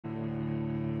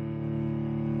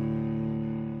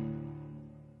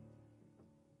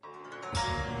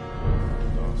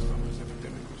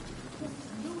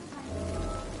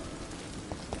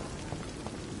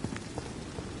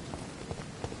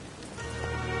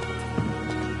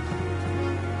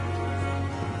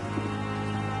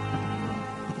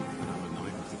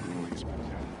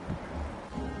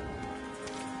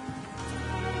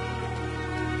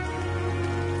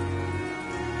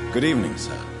Good evening,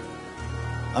 sir.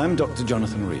 I'm Dr.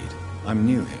 Jonathan Reed. I'm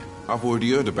new here. I've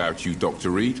already heard about you, Dr.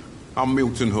 Reed. I'm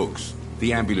Milton Hooks,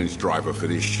 the ambulance driver for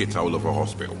this shithole of a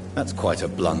hospital. That's quite a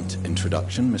blunt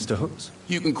introduction, Mr. Hooks.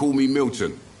 You can call me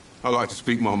Milton. I like to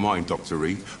speak my mind, Dr.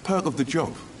 Reed. Perk of the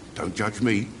job. Don't judge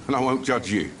me, and I won't judge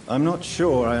you. I'm not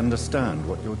sure I understand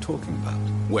what you're talking about.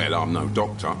 Well, I'm no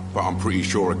doctor, but I'm pretty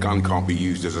sure a gun can't be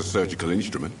used as a surgical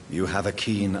instrument. You have a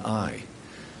keen eye.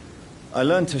 I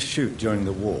learned to shoot during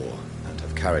the war, and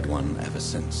have carried one ever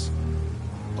since.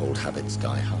 Old habits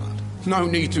die hard. No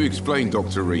need to explain,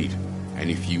 Dr. Reed. And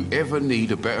if you ever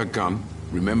need a better gun,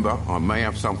 remember, I may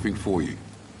have something for you.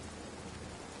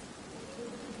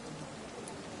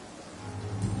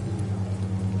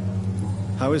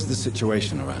 How is the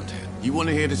situation around here? You want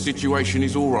to hear the situation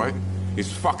is all right?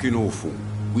 It's fucking awful.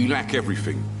 We lack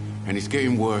everything, and it's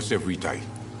getting worse every day.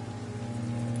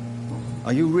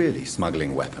 Are you really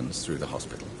smuggling weapons through the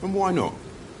hospital? And why not?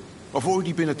 I've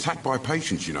already been attacked by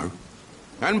patients, you know.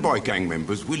 And by gang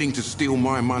members willing to steal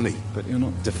my money. But you're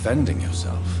not defending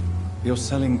yourself. You're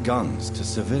selling guns to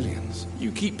civilians.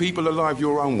 You keep people alive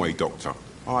your own way, Doctor.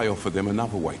 I offer them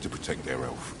another way to protect their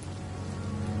health.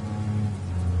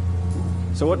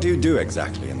 So what do you do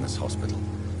exactly in this hospital?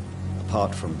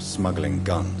 Apart from smuggling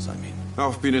guns, I mean.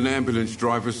 I've been an ambulance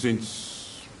driver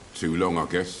since... too long, I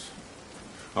guess.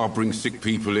 I'll bring sick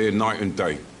people here night and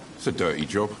day. It's a dirty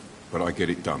job, but I get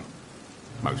it done.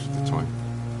 Most of the time.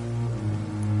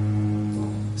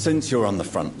 Since you're on the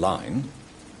front line,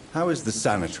 how is the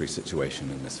sanitary situation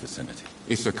in this vicinity?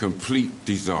 It's a complete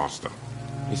disaster.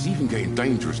 It's even getting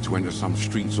dangerous to enter some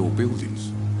streets or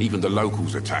buildings. Even the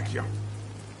locals attack you.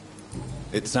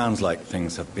 It sounds like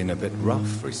things have been a bit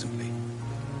rough recently.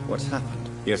 What's happened?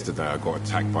 Yesterday I got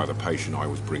attacked by the patient I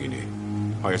was bringing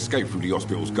in. I escaped through the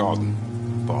hospital's garden,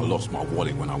 but I lost my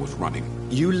wallet when I was running.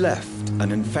 You left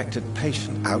an infected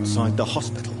patient outside the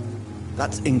hospital?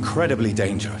 That's incredibly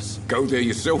dangerous. Go there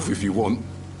yourself if you want,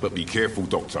 but be careful,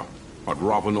 Doctor. I'd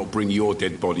rather not bring your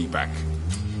dead body back.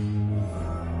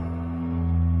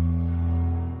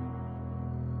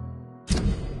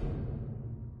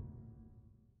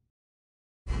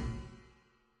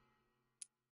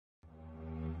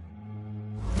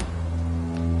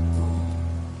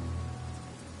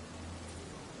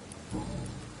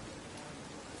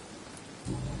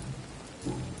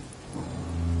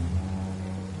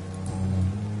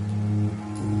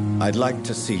 I'd like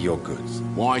to see your goods.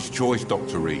 Wise choice,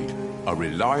 Dr. Reed. A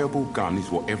reliable gun is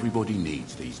what everybody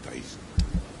needs these days.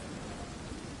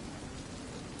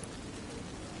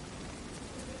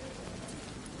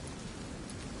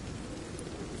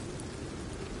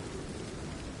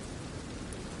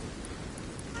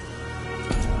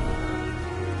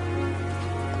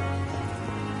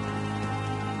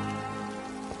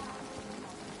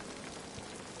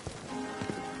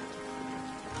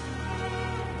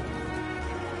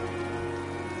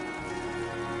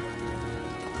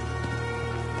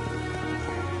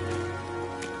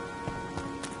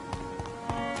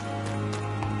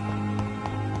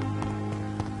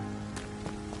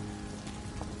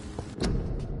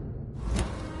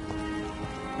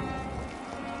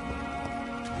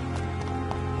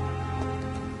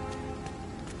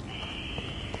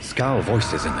 Scowl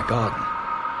voices in the garden.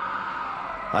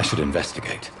 I should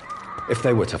investigate. If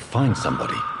they were to find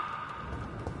somebody...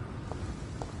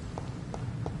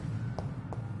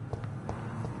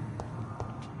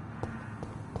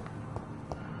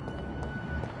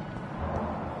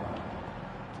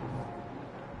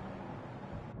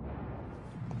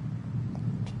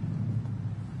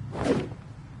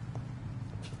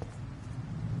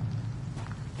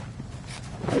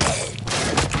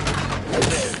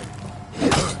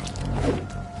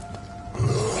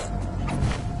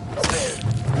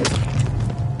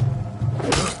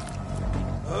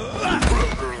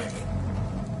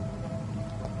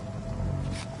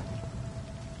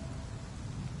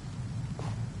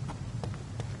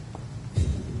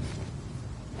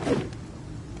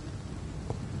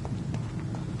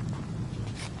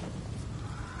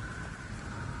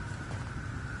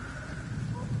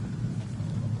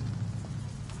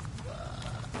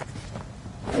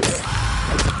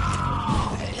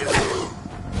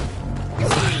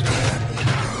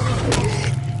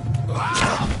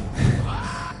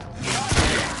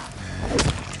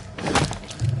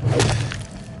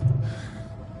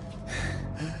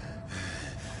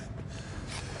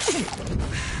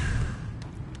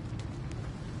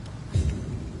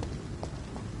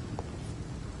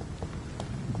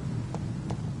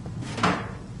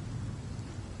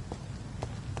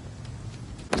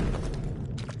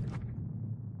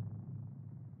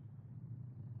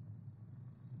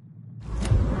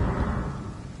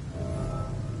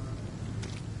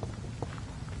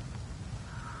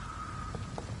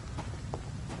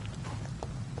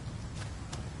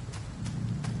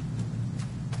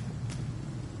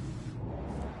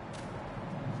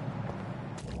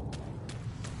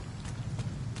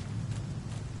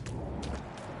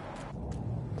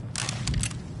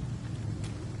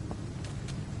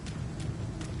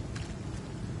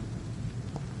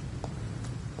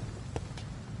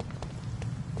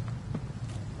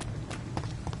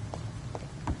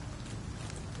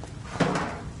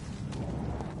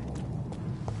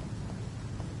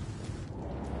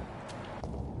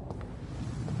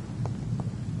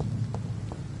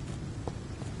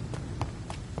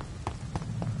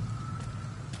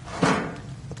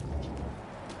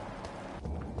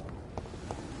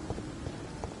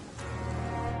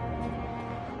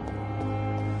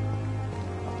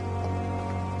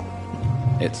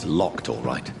 It's locked, all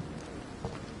right.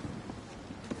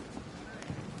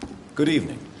 Good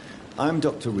evening. I'm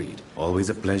Dr. Reed. Always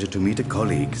a pleasure to meet a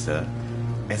colleague, sir.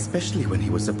 Especially when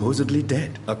he was supposedly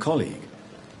dead. A colleague?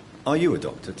 Are you a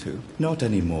doctor too? Not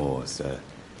anymore, sir.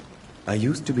 I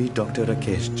used to be Dr.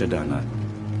 Rakesh Chadana.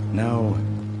 Now,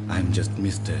 I'm just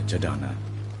Mr. Chadana,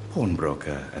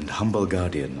 pawnbroker and humble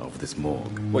guardian of this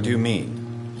morgue. What do you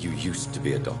mean? You used to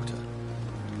be a doctor.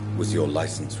 Was your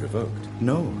license revoked?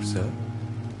 No, sir.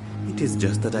 It is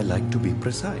just that I like to be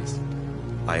precise.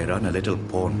 I run a little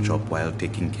pawn shop while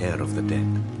taking care of the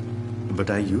dead. But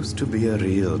I used to be a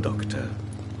real doctor.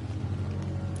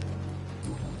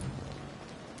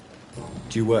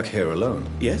 Do you work here alone?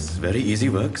 Yes, very easy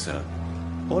work, sir.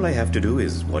 All I have to do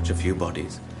is watch a few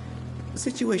bodies. The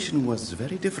situation was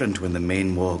very different when the main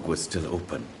morgue was still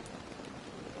open.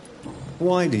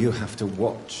 Why do you have to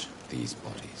watch these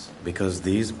bodies? Because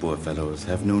these poor fellows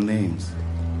have no names.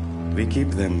 We keep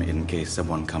them in case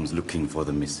someone comes looking for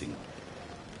the missing.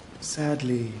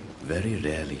 Sadly, very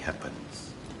rarely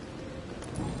happens.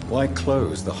 Why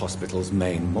close the hospital's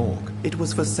main morgue? It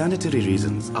was for sanitary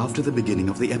reasons after the beginning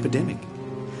of the epidemic.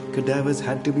 Cadavers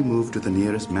had to be moved to the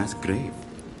nearest mass grave.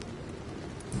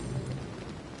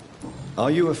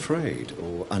 Are you afraid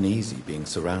or uneasy being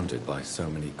surrounded by so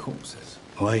many corpses?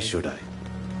 Why should I?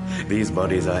 These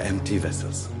bodies are empty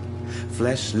vessels.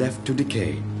 Flesh left to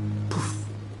decay. Poof!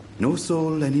 No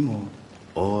soul anymore.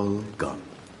 All gone.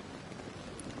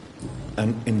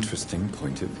 An interesting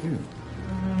point of view.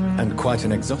 And quite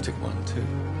an exotic one, too.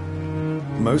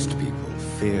 Most people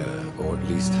fear, or at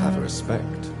least have a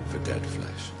respect, for dead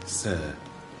flesh. Sir,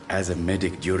 as a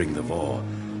medic during the war,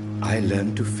 I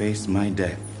learned to face my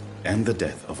death and the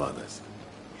death of others.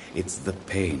 It's the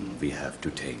pain we have to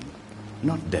tame,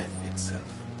 not death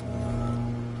itself.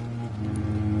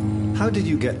 How did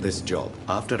you get this job?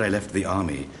 After I left the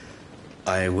army,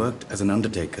 I worked as an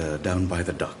undertaker down by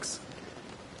the docks.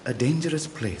 A dangerous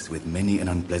place with many an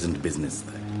unpleasant business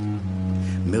there.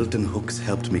 Milton Hooks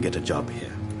helped me get a job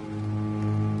here.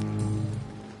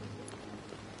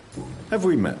 Have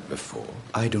we met before?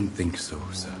 I don't think so,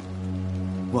 sir.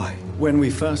 Why? When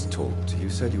we first talked, you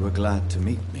said you were glad to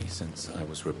meet me since I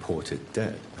was reported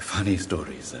dead. A funny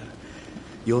story, sir.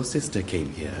 Your sister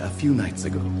came here a few nights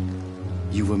ago.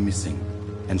 You were missing,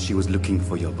 and she was looking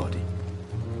for your body.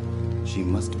 She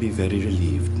must be very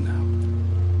relieved now.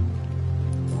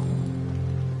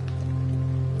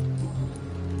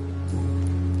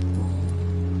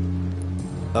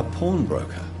 A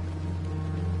pawnbroker?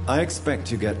 I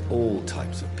expect you get all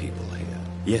types of people here.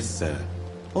 Yes, sir.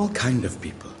 All kind of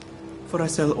people. For I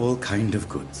sell all kind of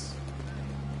goods.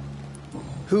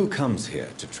 Who comes here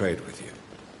to trade with you?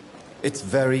 It's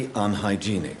very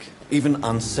unhygienic, even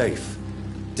unsafe.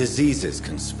 Diseases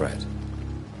can spread.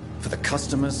 For the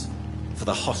customers, for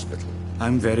the hospital.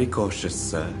 I'm very cautious,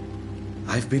 sir.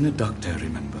 I've been a doctor,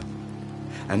 remember?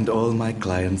 And all my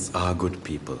clients are good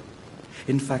people.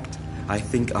 In fact, I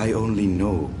think I only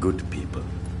know good people.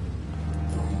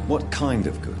 What kind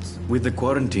of goods? With the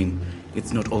quarantine,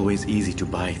 it's not always easy to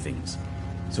buy things.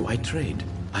 So I trade,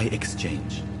 I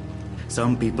exchange.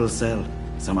 Some people sell,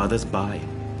 some others buy.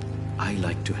 I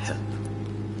like to help.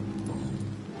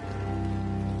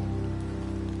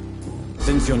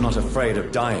 Since you're not afraid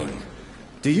of dying,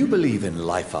 do you believe in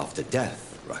life after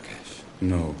death, Rakesh?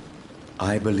 No.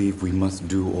 I believe we must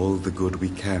do all the good we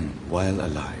can while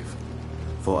alive.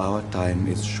 For our time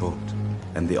is short,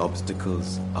 and the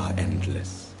obstacles are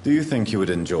endless. Do you think you would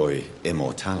enjoy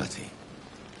immortality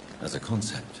as a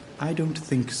concept? I don't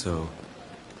think so.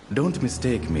 Don't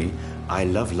mistake me. I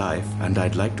love life, and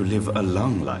I'd like to live a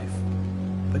long life.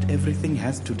 But everything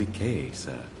has to decay,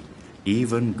 sir.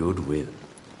 Even goodwill.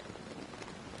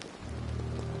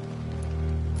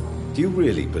 Do you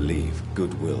really believe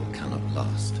goodwill cannot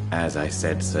last? As I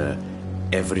said, sir,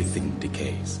 everything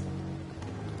decays.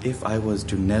 If I was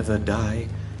to never die,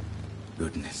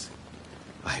 goodness,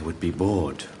 I would be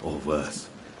bored or worse.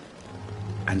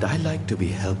 And I like to be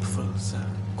helpful, sir.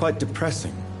 Quite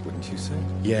depressing, wouldn't you say?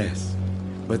 Yes,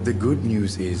 but the good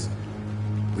news is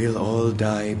we'll all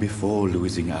die before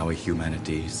losing our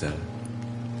humanity, sir.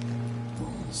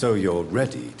 So you're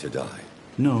ready to die?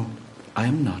 No, I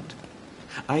am not.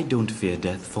 I don't fear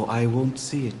death, for I won't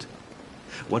see it.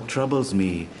 What troubles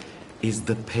me is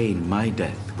the pain my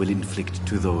death will inflict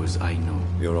to those I know.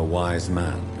 You're a wise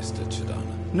man, Mr.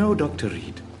 Chidana. No, Dr.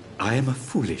 Reed. I am a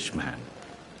foolish man.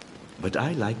 But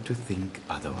I like to think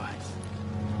otherwise.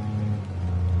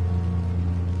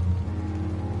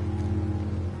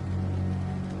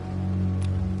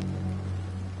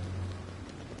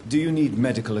 Do you need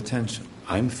medical attention?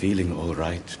 I'm feeling all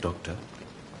right, Doctor.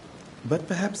 But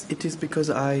perhaps it is because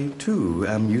I, too,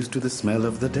 am used to the smell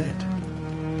of the dead.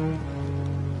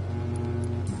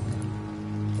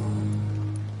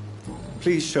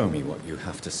 Please show me what you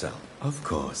have to sell. Of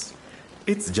course.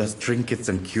 It's just trinkets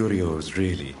and curios,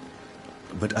 really.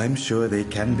 But I'm sure they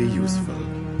can be useful.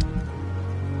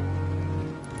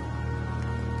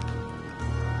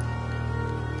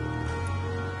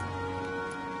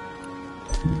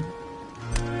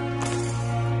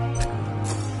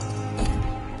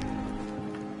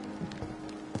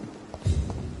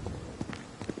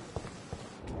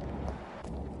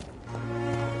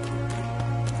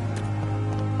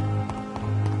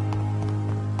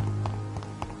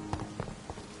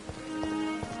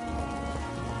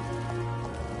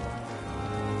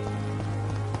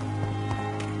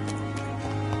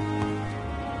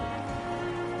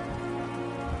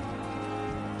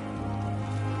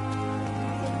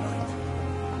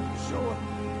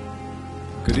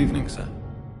 Good evening, sir.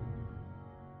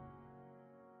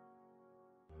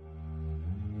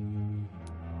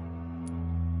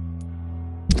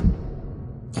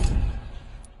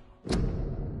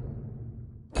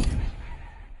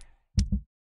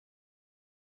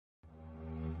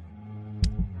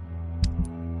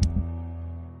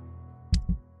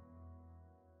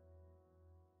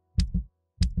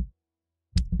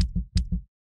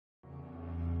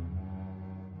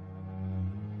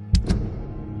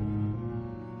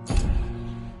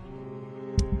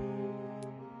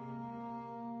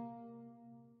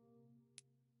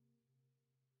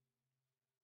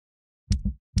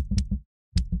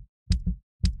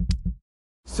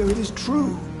 So it is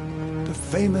true. The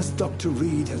famous Dr.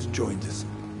 Reed has joined us.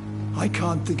 I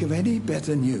can't think of any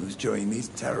better news during these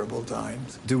terrible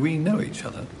times. Do we know each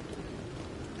other?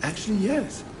 Actually,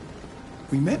 yes.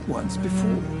 We met once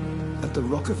before, at the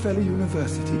Rockefeller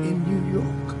University in New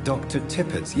York. Dr.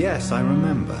 Tippett, yes, I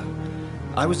remember.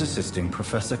 I was assisting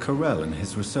Professor Carell in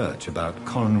his research about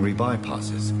coronary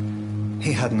bypasses.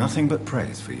 He had nothing but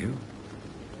praise for you.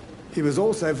 He was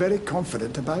also very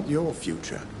confident about your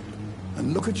future.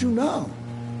 And look at you now.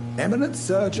 Eminent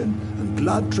surgeon and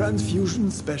blood transfusion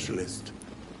specialist.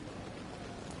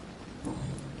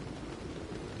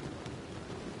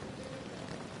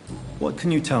 What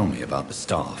can you tell me about the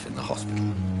staff in the hospital?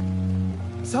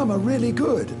 Some are really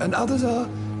good, and others are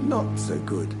not so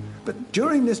good. But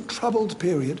during this troubled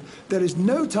period, there is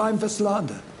no time for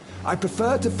slander. I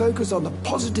prefer to focus on the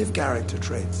positive character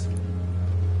traits.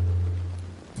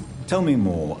 Tell me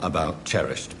more about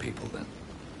cherished people, then.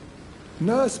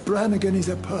 Nurse Brannigan is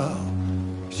a pearl.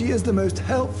 She is the most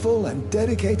helpful and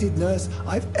dedicated nurse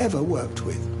I've ever worked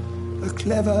with. A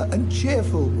clever and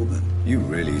cheerful woman. You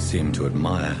really seem to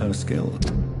admire her skill.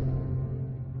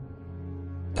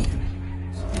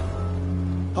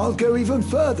 I'll go even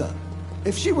further.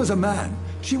 If she was a man,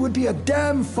 she would be a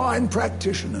damn fine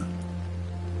practitioner.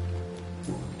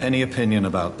 Any opinion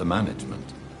about the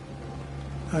management?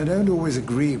 I don't always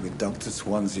agree with Dr.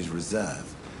 Swansea's reserve.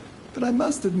 But I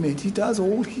must admit he does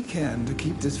all he can to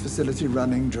keep this facility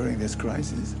running during this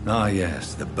crisis. Ah,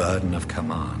 yes, the burden of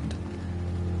command.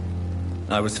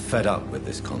 I was fed up with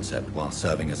this concept while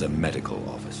serving as a medical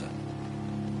officer.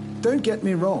 Don't get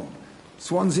me wrong.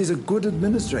 Swansea's a good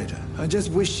administrator. I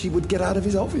just wish he would get out of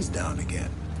his office now and again.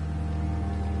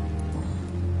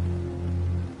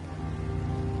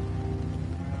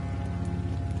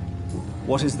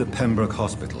 What is the Pembroke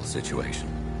Hospital situation?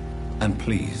 And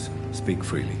please, speak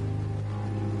freely.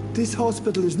 This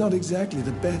hospital is not exactly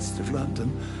the best of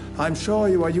London. I'm sure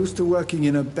you are used to working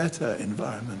in a better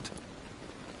environment.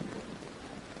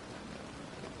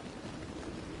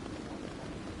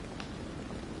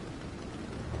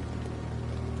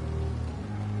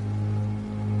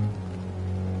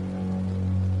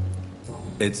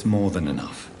 It's more than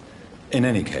enough. In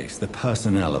any case, the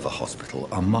personnel of a hospital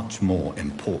are much more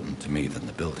important to me than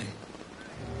the building.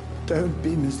 Don't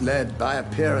be misled by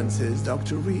appearances,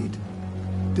 Dr. Reed.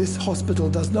 This hospital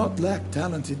does not lack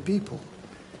talented people.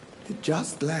 It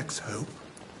just lacks hope.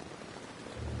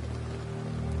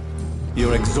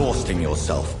 You're exhausting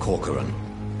yourself, Corcoran.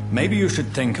 Maybe you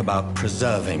should think about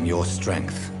preserving your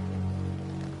strength.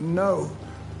 No.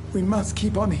 We must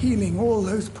keep on healing all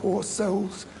those poor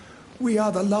souls. We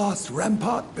are the last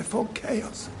rampart before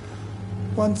chaos.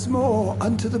 Once more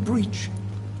unto the breach.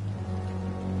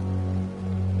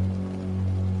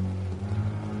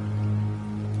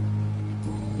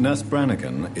 Nurse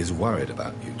Brannigan is worried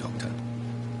about you, Doctor.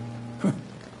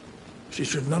 She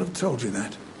should not have told you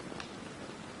that.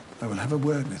 I will have a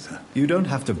word with her. You don't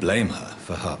have to blame her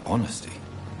for her honesty.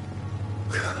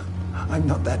 I'm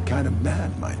not that kind of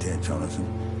man, my dear Jonathan.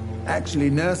 Actually,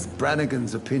 Nurse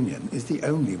Brannigan's opinion is the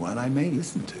only one I may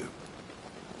listen to.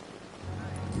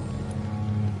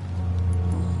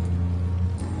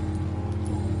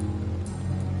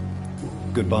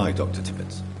 Goodbye, Dr.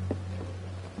 Tibbets.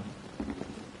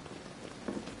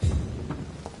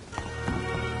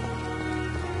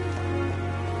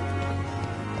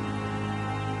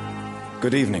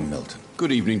 Good evening, Milton.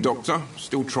 Good evening, Doctor.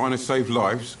 Still trying to save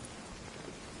lives?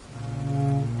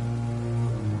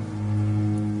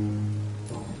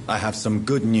 I have some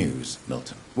good news,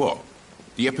 Milton. What?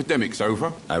 The epidemic's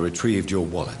over? I retrieved your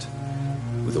wallet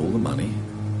with all the money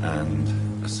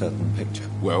and a certain picture.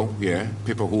 Well, yeah,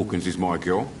 Pippa Hawkins is my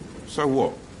girl. So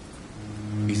what?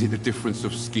 Is it the difference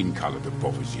of skin colour that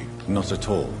bothers you? Not at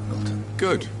all, Milton.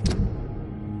 Good.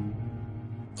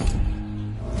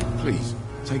 Please,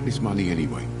 take this money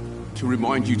anyway. To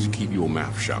remind you to keep your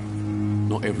mouth shut.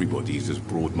 Not everybody is as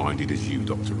broad-minded as you,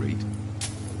 Dr. Reed.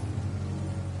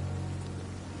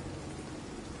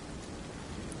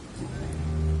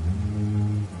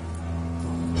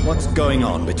 What's going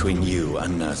on between you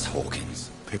and Nurse Hawkins?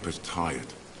 Pippa's tired.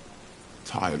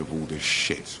 Tired of all this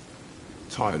shit.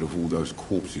 Tired of all those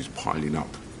corpses piling up.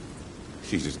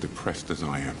 She's as depressed as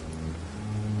I am.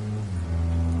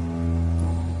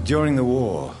 During the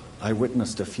war, I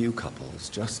witnessed a few couples,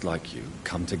 just like you,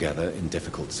 come together in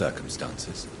difficult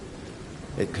circumstances.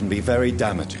 It can be very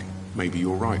damaging. Maybe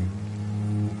you're right.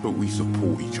 But we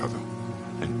support each other.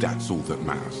 And that's all that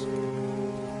matters.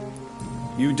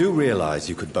 You do realize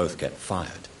you could both get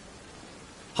fired.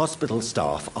 Hospital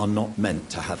staff are not meant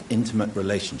to have intimate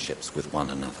relationships with one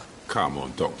another. Come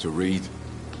on, Dr. Reed.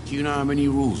 Do you know how many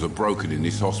rules are broken in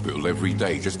this hospital every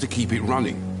day just to keep it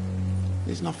running?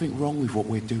 There's nothing wrong with what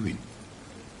we're doing.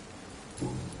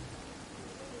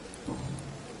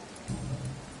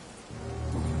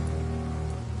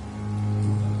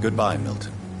 Goodbye,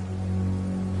 Milton.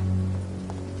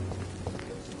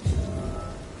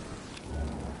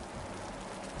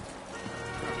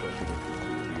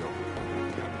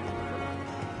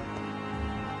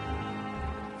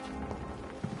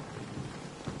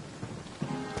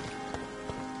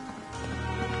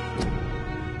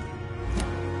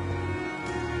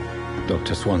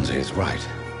 Dr. Swansea is right.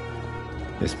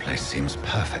 This place seems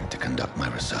perfect to conduct my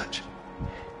research.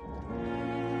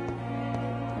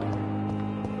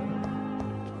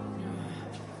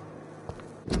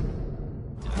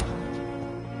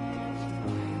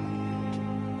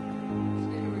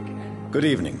 Good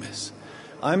evening, miss.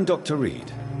 I'm Dr.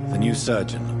 Reed, the new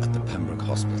surgeon at the Pembroke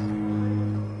Hospital.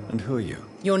 And who are you?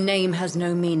 Your name has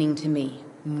no meaning to me,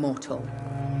 mortal.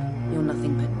 You're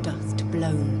nothing but dust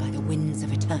blown by the winds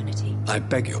of eternity. I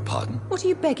beg your pardon? What are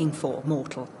you begging for,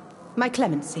 mortal? My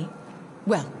clemency?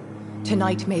 Well,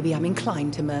 tonight maybe I'm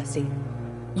inclined to mercy.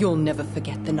 You'll never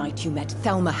forget the night you met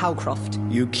Thelma Howcroft.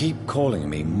 You keep calling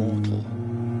me mortal.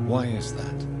 Why is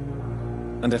that?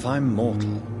 And if I'm mortal,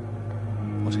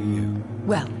 what are you?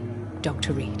 Well,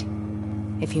 Dr. Reed,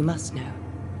 if you must know,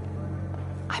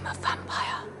 I'm a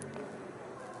vampire.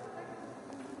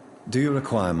 Do you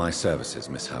require my services,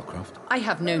 Miss Howcroft? I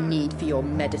have no need for your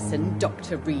medicine,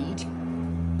 Dr. Reed.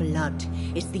 Blood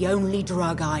is the only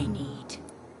drug I need.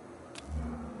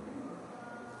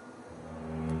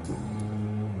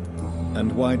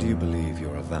 And why do you believe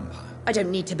you're a vampire? I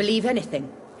don't need to believe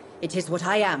anything. It is what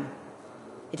I am.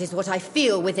 It is what I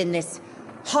feel within this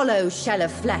hollow shell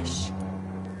of flesh.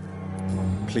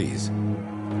 Please,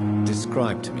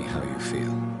 describe to me how you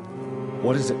feel.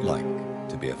 What is it like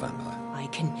to be a vampire? I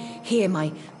can hear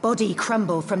my body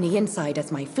crumble from the inside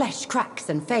as my flesh cracks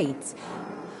and fades.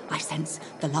 I sense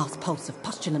the last pulse of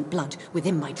postulant blood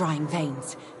within my drying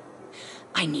veins.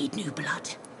 I need new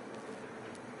blood.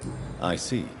 I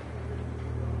see.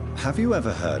 Have you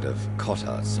ever heard of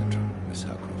Cotard's syndrome, Miss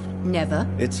Howcroft? Never.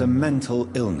 It's a mental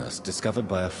illness discovered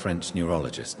by a French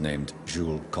neurologist named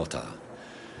Jules Cotard.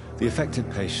 The affected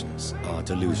patients are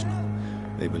delusional.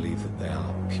 They believe that they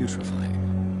are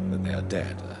putrefying, that they are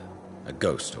dead, a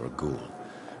ghost or a ghoul,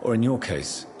 or in your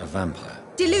case, a vampire.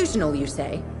 Delusional, you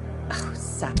say? Oh,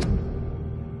 sap.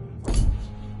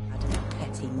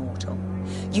 Petty mortal.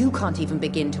 You can't even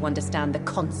begin to understand the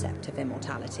concept of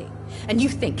immortality. And you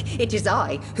think it is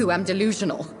I who am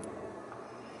delusional.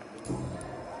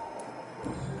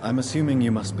 I'm assuming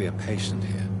you must be a patient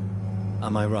here.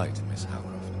 Am I right, Miss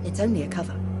Howcroft? It's only a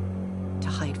cover. To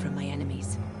hide from my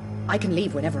enemies. I can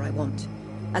leave whenever I want.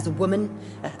 As a woman,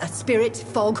 a spirit,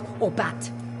 fog, or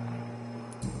bat.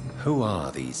 Who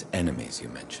are these enemies you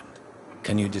mentioned?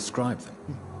 Can you describe them?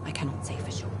 I cannot say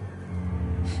for sure.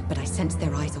 But I sense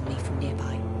their eyes on me from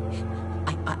nearby.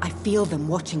 I feel them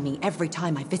watching me every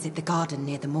time I visit the garden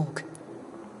near the morgue.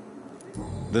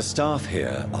 The staff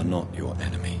here are not your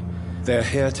enemy. They're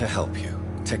here to help you,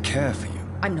 to care for you.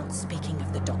 I'm not speaking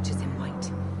of the doctors in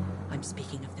white. I'm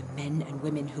speaking of the men and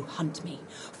women who hunt me.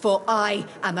 For I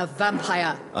am a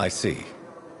vampire. I see.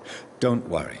 Don't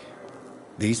worry.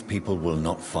 These people will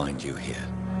not find you here.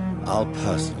 I'll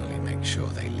personally make sure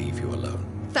they leave you alone.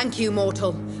 Thank you,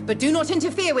 mortal. But do not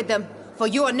interfere with them, for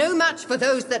you are no match for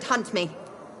those that hunt me.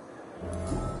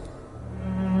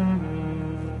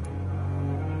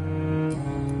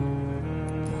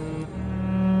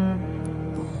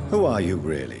 Who are you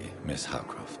really, Miss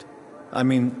Howcroft? I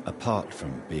mean, apart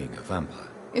from being a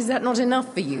vampire. Is that not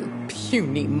enough for you,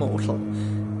 puny mortal?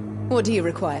 What do you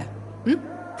require?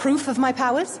 Proof of my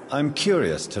powers? I'm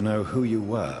curious to know who you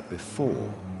were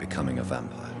before becoming a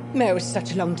vampire. No, it was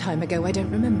such a long time ago, I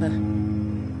don't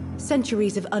remember.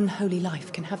 Centuries of unholy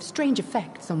life can have strange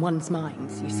effects on one's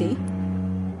minds, you see?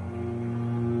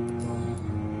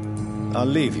 I'll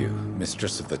leave you,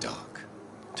 Mistress of the Dark,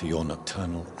 to your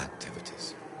nocturnal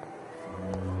activities.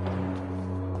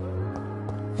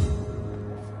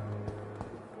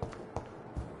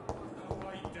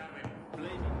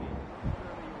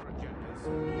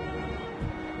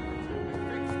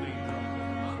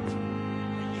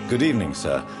 Good evening,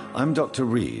 sir. I'm Dr.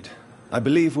 Reed. I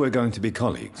believe we're going to be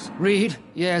colleagues. Reed?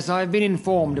 Yes, I've been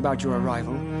informed about your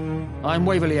arrival. I'm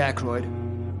Waverly Ackroyd.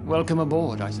 Welcome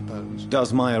aboard, I suppose.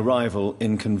 Does my arrival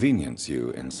inconvenience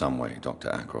you in some way, Dr.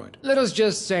 Ackroyd? Let us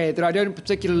just say that I don't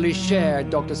particularly share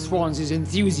Dr. Swans's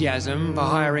enthusiasm for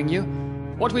hiring you.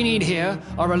 What we need here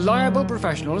are reliable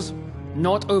professionals,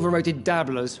 not overrated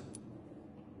dabblers.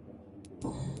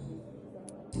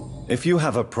 If you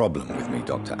have a problem with me,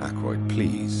 Dr. Ackroyd,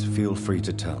 please feel free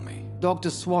to tell me. Dr.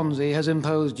 Swansea has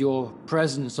imposed your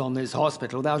presence on this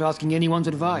hospital without asking anyone's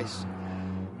advice.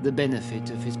 The benefit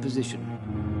of his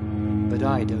position. But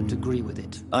I don't agree with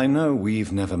it. I know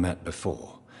we've never met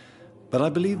before, but I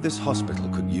believe this hospital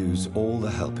could use all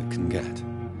the help it can get.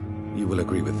 You will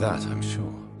agree with that, I'm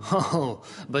sure. Oh,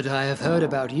 but I have heard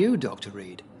about you, Dr.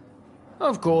 Reed.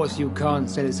 Of course, you can't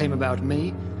say the same about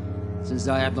me, since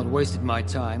I have not wasted my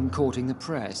time courting the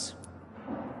press.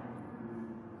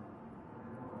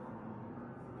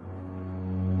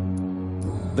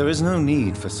 There is no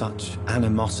need for such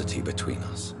animosity between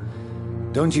us.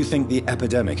 Don't you think the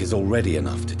epidemic is already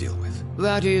enough to deal with?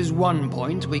 That is one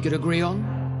point we could agree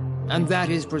on. And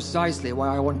that is precisely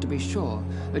why I want to be sure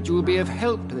that you will be of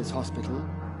help to this hospital,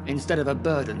 instead of a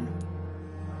burden.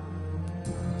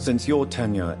 Since your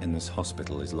tenure in this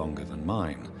hospital is longer than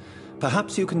mine,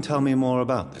 perhaps you can tell me more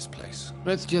about this place.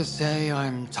 Let's just say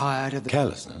I'm tired of the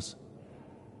Carelessness?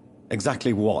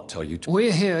 Exactly what are you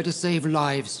We're here to save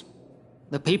lives.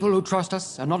 The people who trust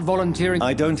us are not volunteering.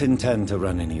 I don't intend to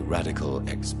run any radical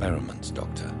experiments,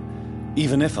 Doctor.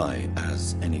 Even if I,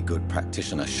 as any good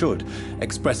practitioner should,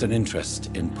 express an interest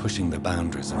in pushing the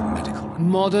boundaries of medical...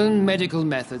 Modern medical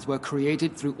methods were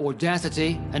created through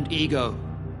audacity and ego.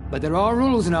 But there are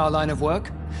rules in our line of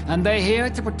work, and they're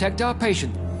here to protect our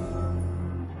patient.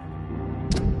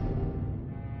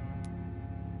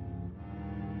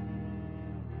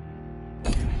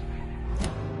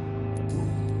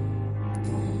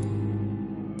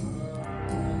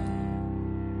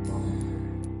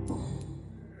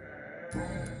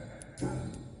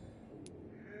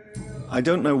 I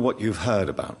don't know what you've heard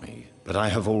about me, but I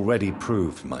have already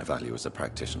proved my value as a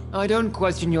practitioner. I don't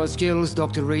question your skills,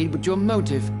 Dr. Reed, but your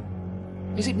motive.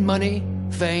 Is it money,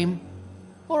 fame,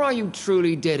 or are you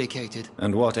truly dedicated?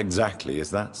 And what exactly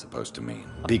is that supposed to mean?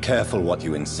 Be careful what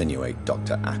you insinuate,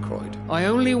 Dr. Ackroyd. I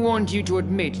only want you to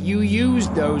admit you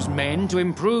used those men to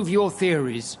improve your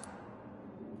theories.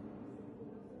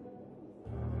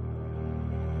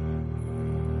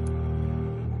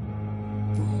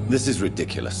 This is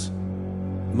ridiculous.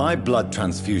 My blood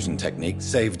transfusion technique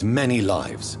saved many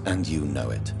lives, and you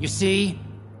know it. You see?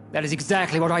 That is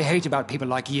exactly what I hate about people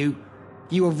like you.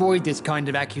 You avoid this kind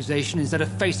of accusation instead of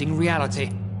facing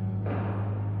reality.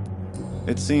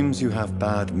 It seems you have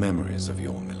bad memories of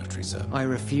your military service. I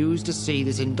refuse to see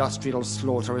this industrial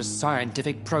slaughter as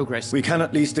scientific progress. We can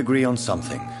at least agree on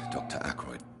something, Dr.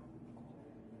 Ackroyd.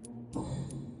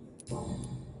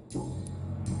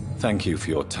 Thank you for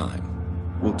your time.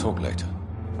 We'll talk later.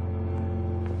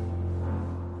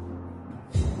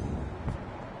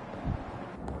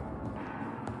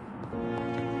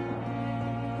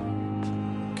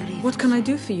 What can I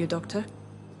do for you, Doctor?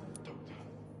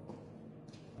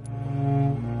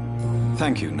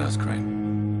 Thank you, Nurse Crane.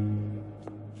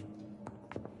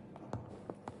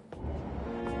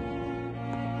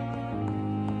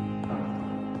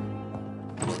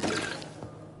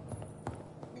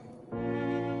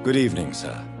 Good evening,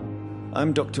 sir.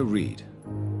 I'm Dr. Reed.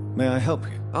 May I help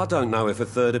you? I don't know if a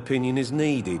third opinion is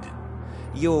needed.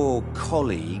 Your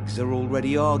colleagues are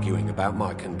already arguing about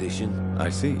my condition. I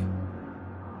see.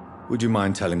 Would you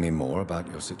mind telling me more about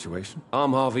your situation?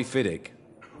 I'm Harvey Fiddick.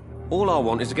 All I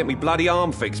want is to get me bloody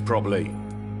arm fixed properly.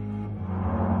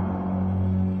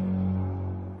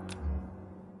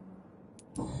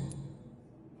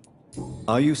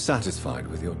 Are you satisfied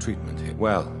with your treatment here?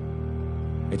 Well,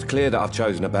 it's clear that I've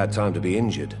chosen a bad time to be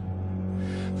injured.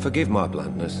 Forgive my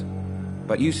bluntness,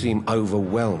 but you seem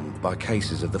overwhelmed by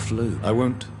cases of the flu. I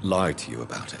won't lie to you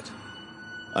about it.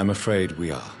 I'm afraid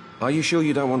we are. Are you sure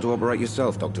you don't want to operate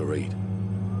yourself, Dr. Reed?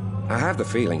 I have the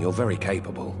feeling you're very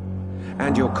capable,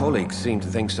 and your colleagues seem to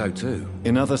think so too.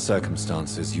 In other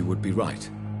circumstances, you would be right.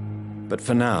 But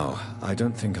for now, I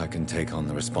don't think I can take on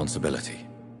the responsibility.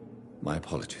 My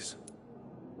apologies.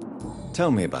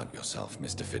 Tell me about yourself,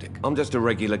 Mr. Fiddick. I'm just a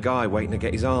regular guy waiting to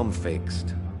get his arm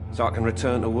fixed, so I can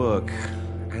return to work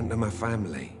and to my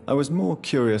family. I was more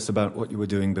curious about what you were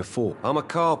doing before. I'm a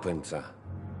carpenter,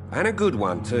 and a good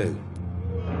one too.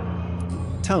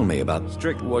 Tell me about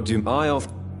Strict what you... I off.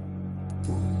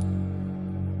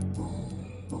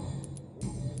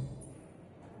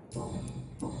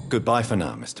 Goodbye for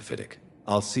now, Mr. Fiddick.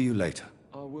 I'll see you later.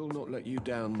 I will not let you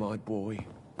down, my boy.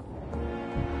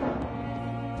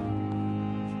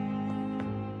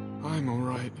 I'm all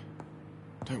right.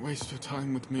 Don't waste your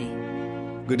time with me.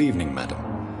 Good evening,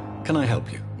 madam. Can I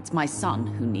help you? It's my son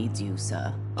who needs you,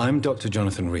 sir. I'm Dr.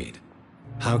 Jonathan Reed.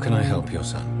 How can I help your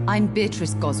son? I'm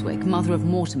Beatrice Goswick, mother of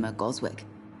Mortimer Goswick.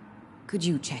 Could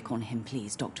you check on him,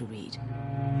 please, Dr. Reed?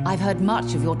 I've heard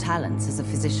much of your talents as a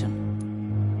physician.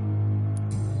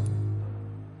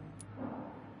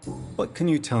 What can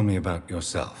you tell me about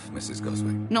yourself, Mrs.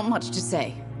 Goswick? Not much to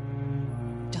say.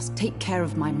 Just take care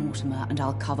of my Mortimer and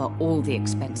I'll cover all the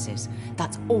expenses.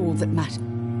 That's all that matters.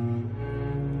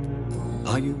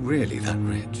 Are you really that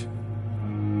rich?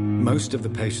 Most of the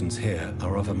patients here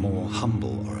are of a more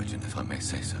humble origin, if I may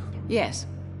say so. Yes,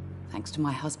 thanks to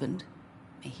my husband.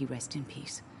 May he rest in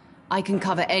peace. I can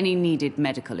cover any needed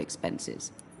medical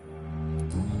expenses.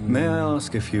 May I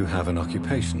ask if you have an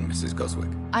occupation, Mrs.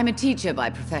 Goswick? I'm a teacher by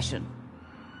profession.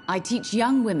 I teach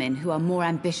young women who are more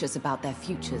ambitious about their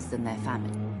futures than their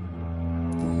family.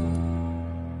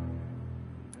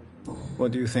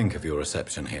 What do you think of your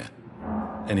reception here?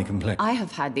 Any complaints? I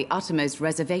have had the uttermost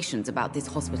reservations about this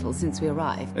hospital since we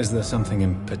arrived. Is there something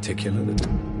in particular that's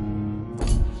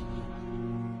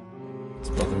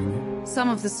bothering you? Some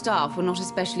of the staff were not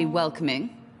especially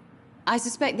welcoming. I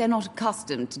suspect they're not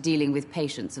accustomed to dealing with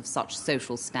patients of such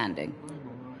social standing.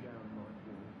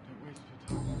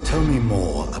 Tell me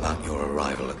more about your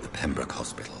arrival at the Pembroke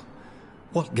Hospital.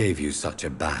 What gave you such a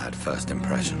bad first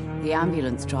impression? The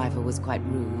ambulance driver was quite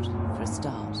rude, for a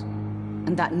start.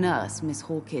 And that nurse, Miss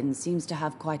Hawkins, seems to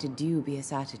have quite a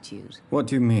dubious attitude. What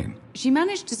do you mean? She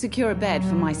managed to secure a bed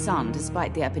for my son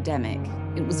despite the epidemic.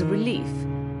 It was a relief,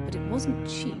 but it wasn't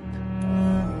cheap.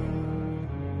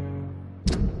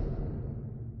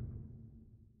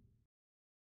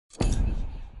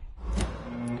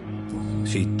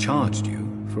 She charged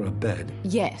you for a bed?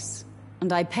 Yes,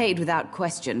 and I paid without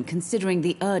question, considering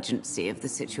the urgency of the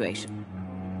situation.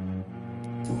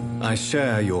 I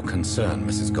share your concern,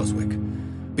 Mrs. Goswick.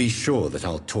 Be sure that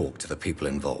I'll talk to the people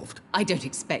involved. I don't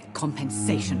expect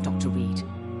compensation, Dr. Reed.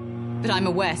 But I'm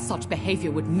aware such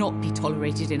behavior would not be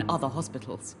tolerated in other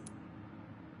hospitals.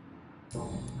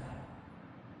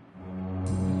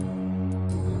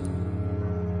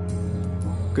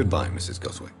 Goodbye, Mrs.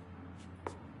 Goswick.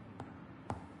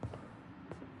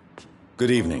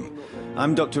 Good evening.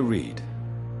 I'm Dr. Reed.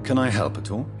 Can I help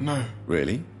at all? No.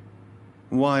 Really?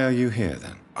 Why are you here,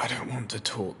 then? I don't want to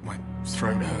talk. My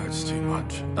throat hurts too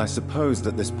much. I suppose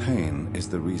that this pain is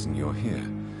the reason you're here.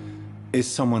 Is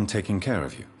someone taking care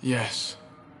of you? Yes.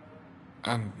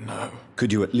 And no.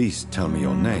 Could you at least tell me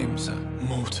your name, sir?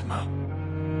 Mortimer.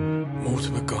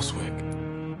 Mortimer Goswick.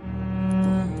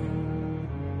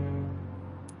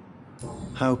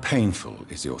 How painful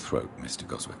is your throat, Mr.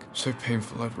 Goswick? So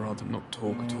painful I'd rather not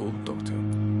talk at all, Doctor.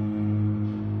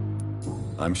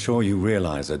 I'm sure you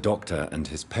realize a doctor and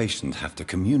his patient have to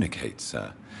communicate,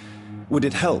 sir. Would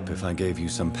it help if I gave you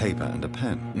some paper and a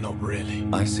pen? Not really.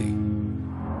 I see.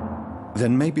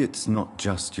 Then maybe it's not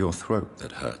just your throat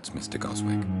that hurts, Mr.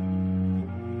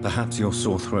 Goswick. Perhaps your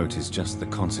sore throat is just the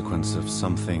consequence of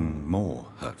something more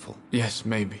hurtful. Yes,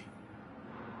 maybe.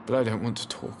 But I don't want to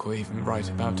talk or even write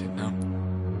about it now.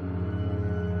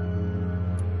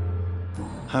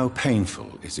 How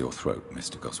painful is your throat,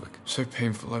 Mr. Goswick? So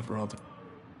painful I'd rather...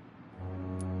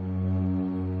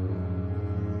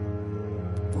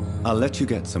 I'll let you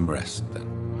get some rest, then.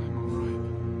 I'm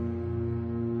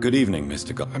all right. Good evening,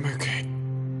 Mr. Goswick. I'm okay.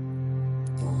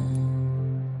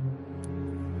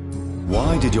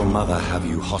 Why did your mother have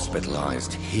you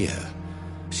hospitalized here?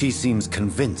 She seems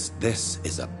convinced this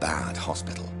is a bad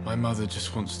hospital. My mother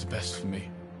just wants the best for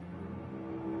me.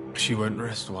 She won't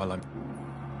rest while I'm...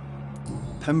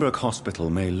 Pembroke Hospital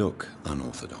may look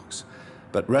unorthodox,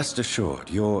 but rest assured,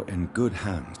 you're in good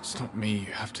hands. It's not me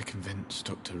you have to convince,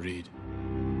 Dr. Reed.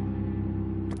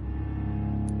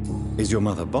 Is your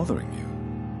mother bothering you?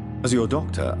 As your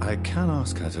doctor, I can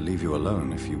ask her to leave you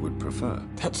alone if you would prefer.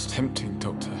 That's tempting,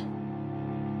 Doctor.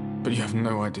 But you have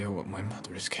no idea what my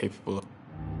mother is capable of.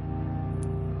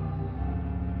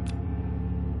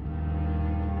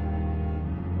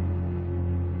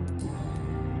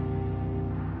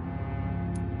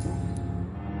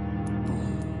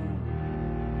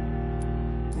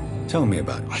 Tell me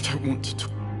about it. I don't want to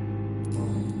talk.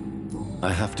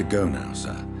 I have to go now,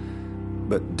 sir.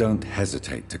 But don't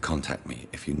hesitate to contact me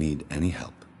if you need any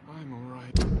help. I'm all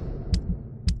right.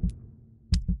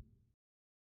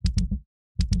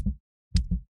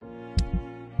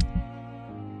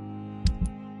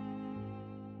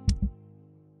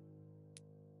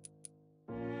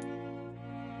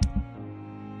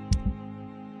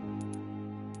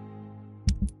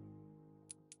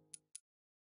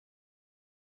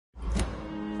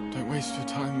 Don't waste your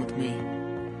time with me.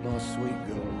 Nice, sweet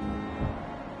girl.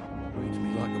 Reads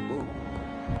me like a book.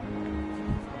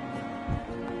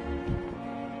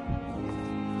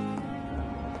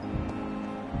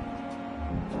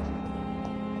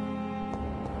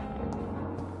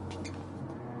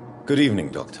 Good evening,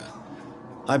 Doctor.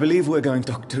 I believe we're going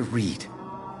to... Dr. Reed.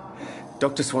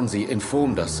 Dr. Swansea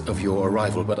informed us of your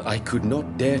arrival, but I could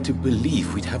not dare to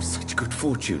believe we'd have such good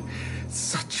fortune.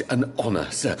 Such an honor,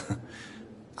 sir.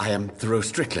 I am Thoreau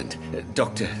Strickland,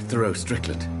 Dr. Thoreau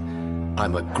Strickland.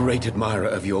 I'm a great admirer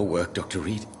of your work, Dr.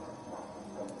 Reed.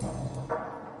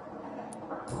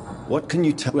 What can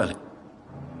you tell... Well,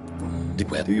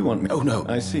 Where do you want me? Oh, no.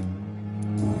 I see.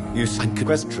 You I'm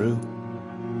quest true.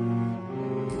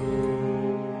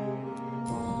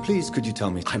 Please, could you tell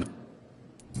me...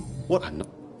 What? I'm not...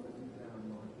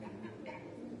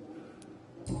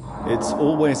 It's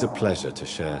always a pleasure to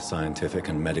share scientific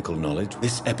and medical knowledge.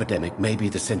 This epidemic may be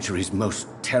the century's most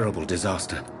terrible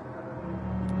disaster.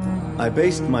 I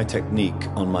based my technique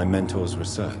on my mentor's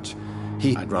research.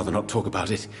 I'd rather not talk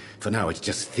about it. For now, it's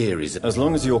just theories. As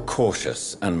long as you're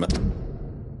cautious and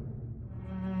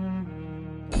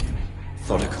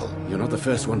methodical. You're not the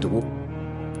first one to walk...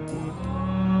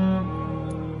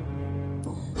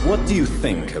 What do you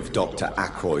think of Dr.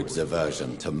 Ackroyd's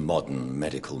aversion to modern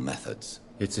medical methods?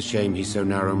 It's a shame he's so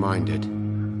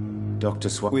narrow-minded. Dr.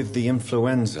 With the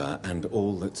influenza and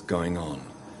all that's going on.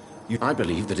 I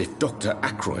believe that if Dr.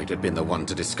 Ackroyd had been the one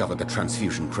to discover the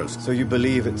transfusion process... So you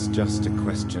believe it's just a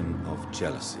question of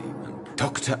jealousy and...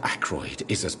 Dr. Ackroyd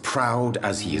is as proud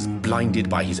as he is blinded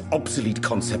by his obsolete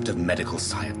concept of medical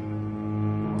science.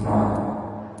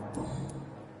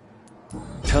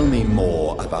 Tell me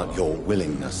more about your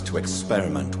willingness to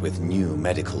experiment with new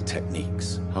medical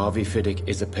techniques. Harvey Fiddick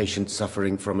is a patient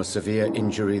suffering from a severe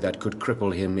injury that could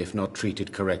cripple him if not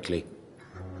treated correctly.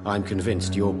 I'm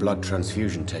convinced your blood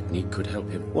transfusion technique could help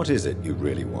him. What is it you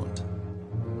really want?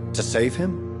 To save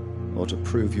him? Or to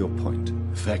prove your point?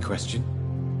 Fair question.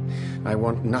 I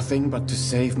want nothing but to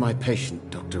save my patient,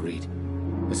 Dr. Reed.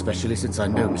 Especially since I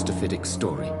know Mr. Fiddick's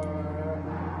story.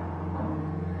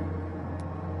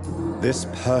 This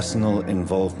personal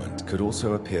involvement could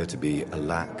also appear to be a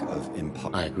lack of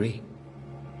I agree.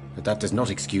 But that does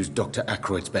not excuse Dr.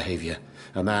 Ackroyd's behavior.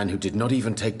 A man who did not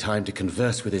even take time to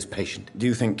converse with his patient. Do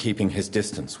you think keeping his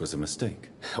distance was a mistake?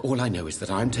 All I know is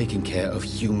that I'm taking care of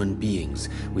human beings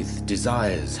with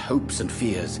desires, hopes, and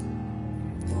fears.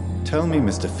 Tell me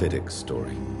Mr. Fiddick's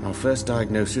story. Our first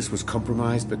diagnosis was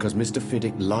compromised because Mr.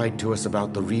 Fiddick lied to us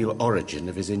about the real origin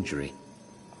of his injury.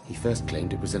 He first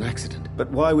claimed it was an accident.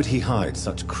 But why would he hide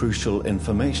such crucial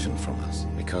information from us?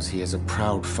 Because he is a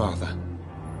proud father.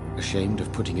 Ashamed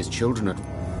of putting his children at...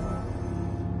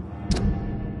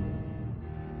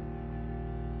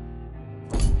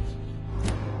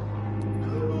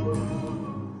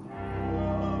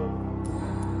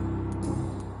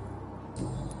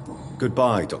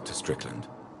 Goodbye, Dr. Strickland.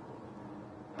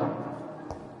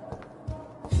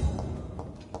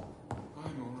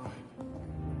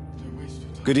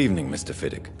 Good evening, Mr.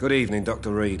 Fiddick. Good evening,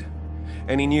 Dr. Reed.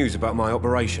 Any news about my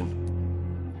operation?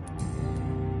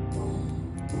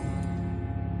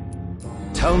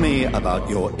 Tell me about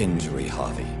your injury,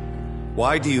 Harvey.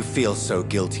 Why do you feel so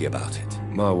guilty about it?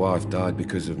 My wife died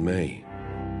because of me.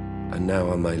 And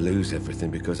now I may lose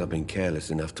everything because I've been careless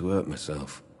enough to hurt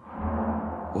myself.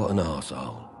 What an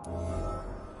arsehole.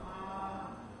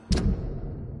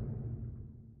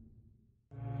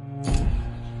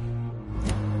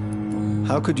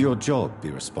 How could your job be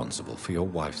responsible for your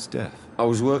wife's death? I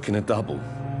was working a double.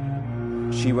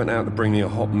 She went out to bring me a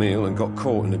hot meal and got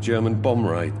caught in a German bomb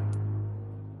raid.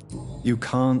 You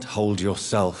can't hold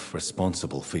yourself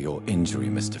responsible for your injury,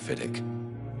 Mr. Fiddick.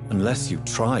 Unless you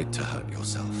tried to hurt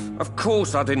yourself. Of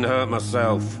course I didn't hurt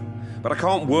myself. But I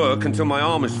can't work until my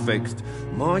arm is fixed.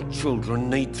 My children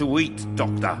need to eat,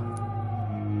 Doctor.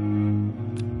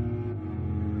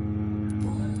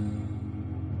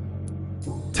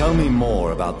 Tell me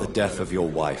more about the death of your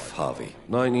wife, Harvey.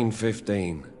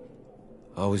 1915.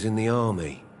 I was in the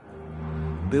army.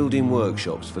 Building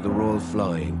workshops for the Royal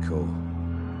Flying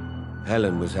Corps.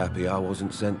 Helen was happy I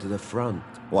wasn't sent to the front.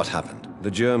 What happened? The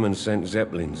Germans sent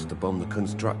Zeppelins to bomb the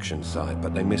construction site,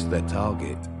 but they missed their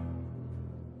target.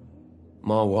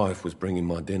 My wife was bringing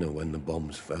my dinner when the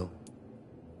bombs fell.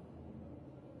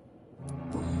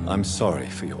 I'm sorry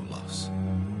for your loss.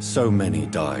 So many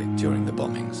died during the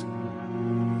bombings.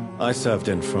 I served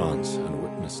in France and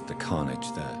witnessed the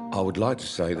carnage there. I would like to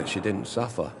say that she didn't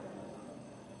suffer.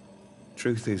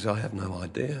 Truth is, I have no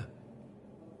idea.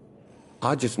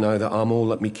 I just know that I'm all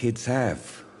that me kids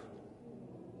have.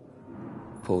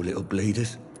 Poor little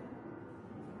bleeders.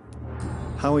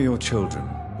 How are your children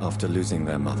after losing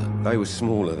their mother? They were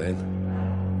smaller then.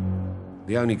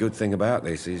 The only good thing about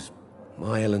this is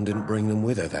my Helen didn't bring them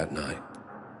with her that night.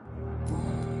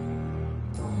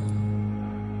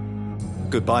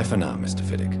 Goodbye for now, Mr.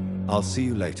 Fiddick. I'll see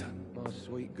you later. My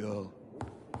sweet girl.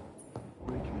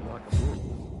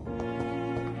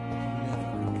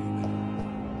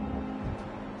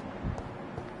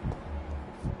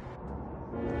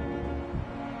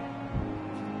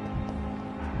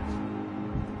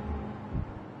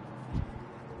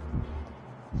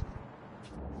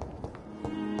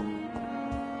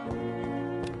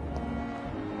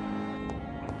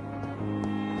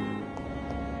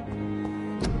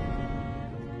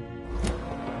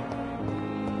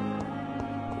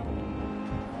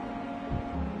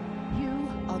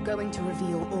 Going to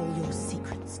reveal all your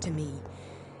secrets to me.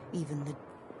 Even the...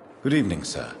 Good evening,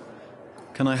 sir.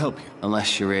 Can I help you?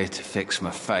 Unless you're here to fix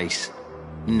my face.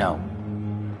 No.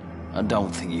 I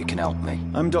don't think you can help me.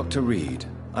 I'm Dr. Reed.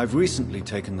 I've recently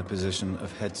taken the position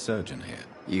of head surgeon here.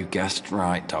 You guessed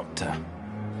right, Doctor.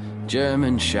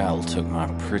 German shell took my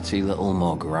pretty little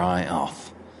mug right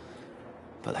off.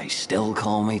 But they still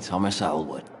call me Thomas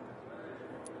Elwood.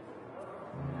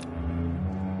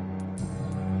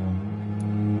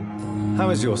 How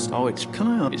is your... Oh, it's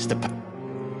the...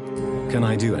 Can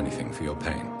I do anything for your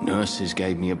pain? Nurses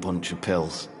gave me a bunch of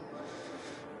pills.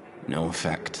 No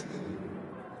effect.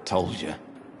 Told you.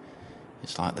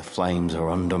 It's like the flames are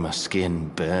under my skin,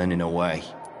 burning away.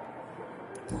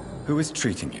 Who is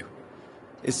treating you?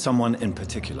 Is someone in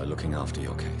particular looking after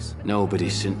your case? Nobody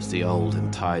since the old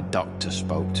and tired doctor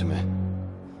spoke to me.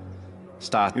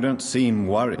 You don't seem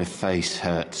worried. My face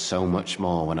hurts so much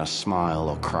more when I smile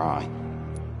or cry.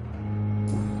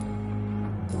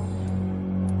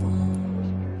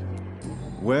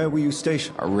 Where were you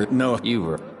stationed? No, you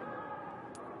were.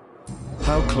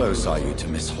 How close are you to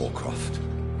Miss Horcroft?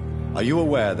 Are you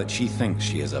aware that she thinks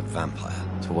she is a vampire?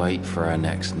 To wait for her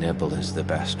next nibble is the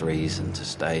best reason to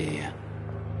stay here.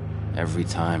 Every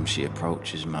time she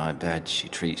approaches my bed, she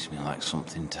treats me like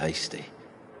something tasty.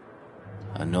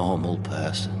 A normal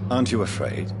person. Aren't you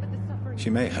afraid?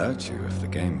 She may hurt you if the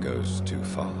game goes too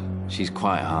far. She's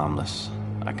quite harmless,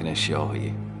 I can assure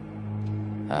you.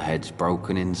 Her head's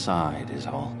broken inside is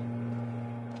all.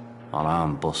 Her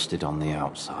arm busted on the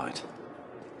outside.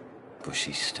 But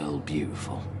she's still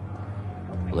beautiful.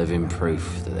 Living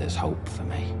proof that there's hope for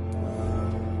me.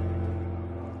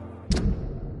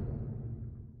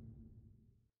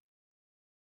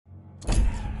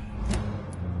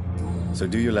 So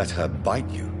do you let her bite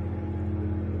you?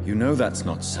 You know that's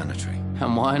not sanitary.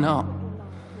 And why not?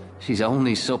 She's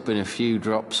only supping a few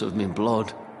drops of me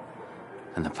blood.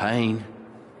 And the pain,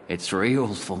 it's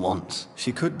real for once.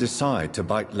 She could decide to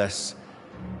bite less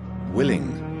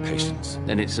willing patients.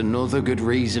 Then it's another good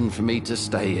reason for me to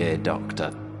stay here,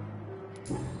 Doctor.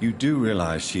 You do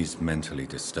realize she's mentally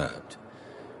disturbed.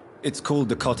 It's called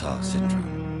the Cotard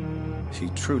syndrome. She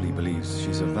truly believes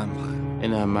she's a vampire.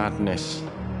 In her madness,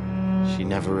 she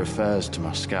never refers to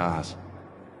my scars.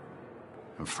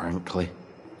 And frankly,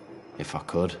 if I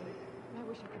could,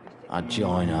 I'd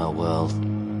join her world.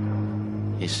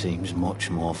 It seems much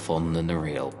more fun than the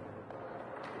real.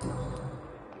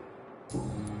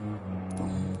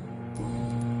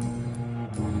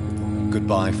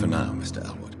 Goodbye for now, Mr.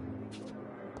 Elwood.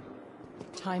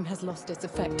 Time has lost its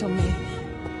effect on me.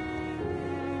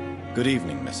 Good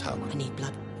evening, Miss Howard. I need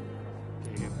blood.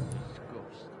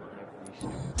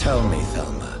 Tell me,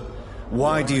 Thelma,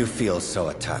 Why do you feel so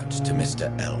attached to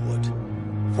Mr. Elwood?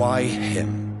 Why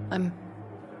him?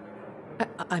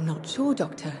 I'm not sure,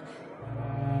 Doctor.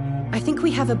 I think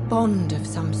we have a bond of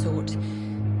some sort.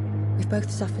 We've both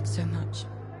suffered so much.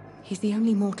 He's the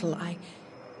only mortal I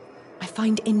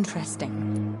find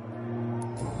interesting.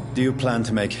 Do you plan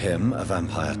to make him a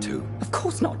vampire too? Of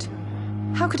course not.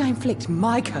 How could I inflict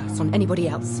my curse on anybody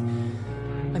else?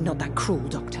 I'm not that cruel,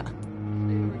 Doctor.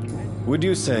 Would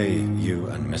you say you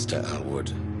and Mr.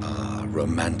 Elwood are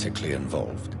romantically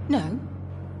involved? No.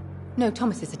 No,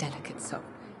 Thomas is a delicate soul.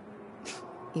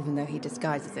 Even though he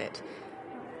disguises it.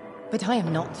 But I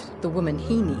am not the woman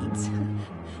he needs.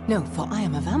 No, for I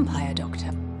am a vampire,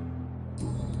 Doctor.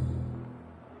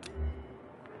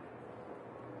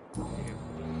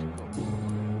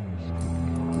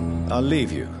 I'll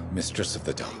leave you, Mistress of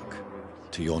the Dark,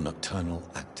 to your nocturnal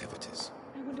activities.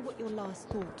 I wonder what your last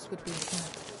thoughts would be, sir.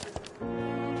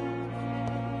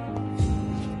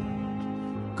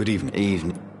 Good evening.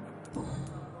 Evening.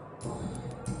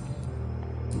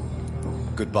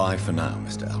 Goodbye for now,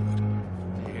 Mr. Elwood.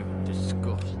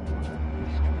 Disgust.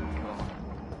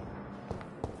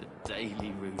 The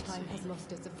daily routine. Time has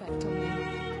lost its effect on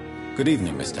me. Good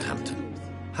evening, Mr. Hampton.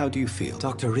 How do you feel?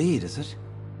 Dr. Reed, is it?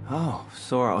 Oh,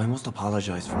 sir, I must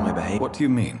apologize for my behavior. What do you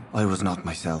mean? I was not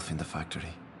myself in the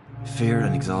factory. Fear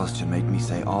and exhaustion made me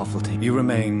say awful things. You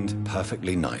remained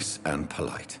perfectly nice and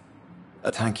polite.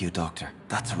 Thank you, Doctor.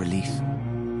 That's a relief.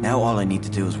 Now all I need to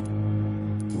do is...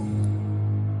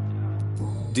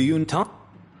 Do you... Tom?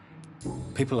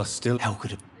 People are still... How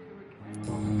could it...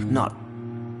 Not...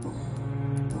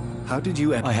 How did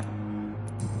you... I have...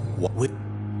 What? With...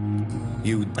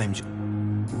 You... I'm...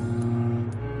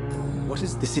 What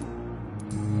is this?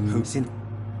 Who's in...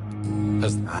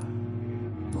 Has...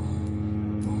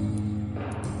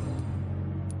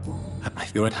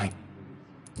 You're at...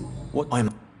 What?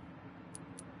 I'm...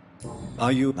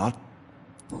 Are you... Not...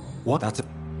 What? That's it.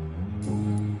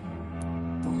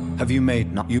 Have you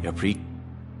made... Not you... You're pre...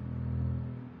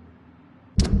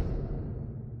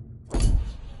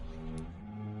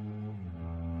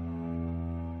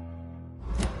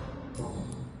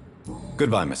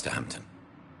 Goodbye, Mr. Hampton.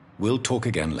 We'll talk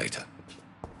again later.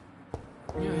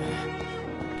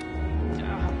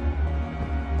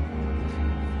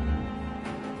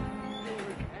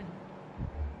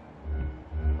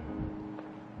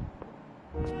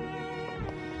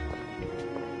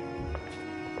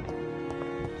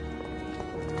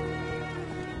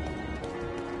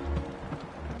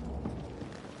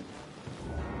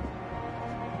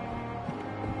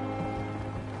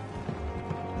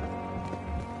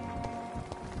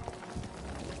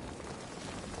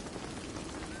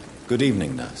 Good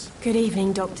evening, nurse. Good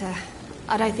evening, Doctor.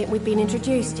 I don't think we've been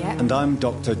introduced yet. And I'm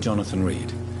Dr. Jonathan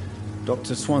Reed.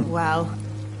 Dr. Swan... Well...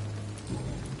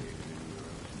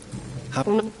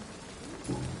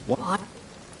 What?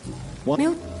 What?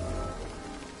 Mil...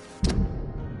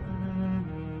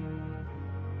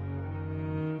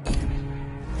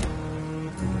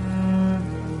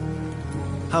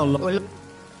 How long...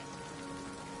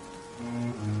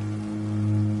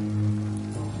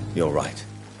 You're right.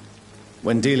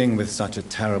 When dealing with such a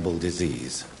terrible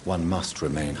disease, one must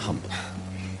remain humble.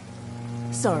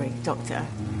 Sorry, Doctor.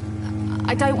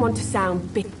 I don't want to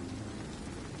sound big.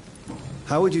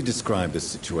 How would you describe this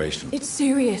situation? It's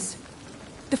serious.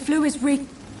 The flu is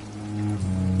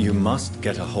You must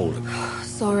get a hold of it.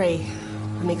 Sorry.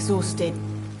 I'm exhausted.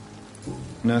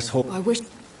 Nurse Hall... I wish...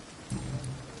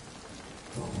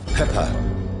 Pepper,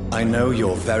 I know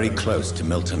you're very close to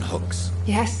Milton Hooks.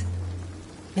 Yes?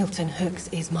 Milton Hooks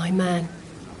is my man.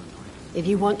 If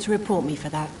you want to report me for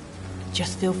that,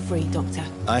 just feel free, Doctor.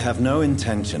 I have no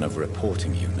intention of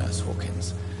reporting you, Nurse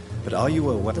Hawkins. But are you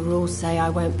aware... The rules say I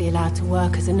won't be allowed to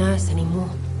work as a nurse anymore.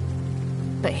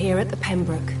 But here at the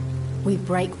Pembroke, we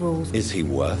break rules. Is he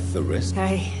worth the risk?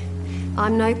 Hey,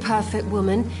 I'm no perfect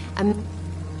woman, and...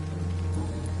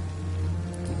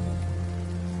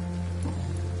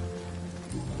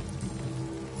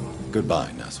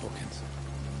 Goodbye, Nurse Hawkins.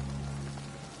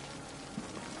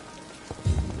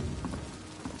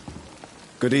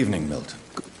 Good evening, Milton.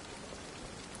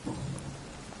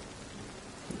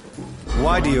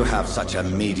 Why do you have such a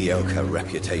mediocre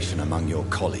reputation among your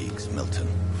colleagues, Milton?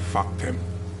 Fuck them.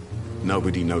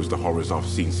 Nobody knows the horrors I've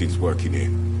seen since working here.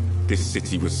 This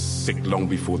city was sick long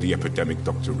before the epidemic,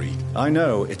 Dr. Reed. I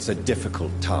know it's a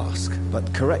difficult task,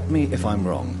 but correct me if I'm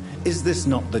wrong. Is this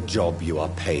not the job you are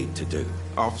paid to do?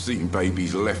 I've seen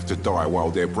babies left to die while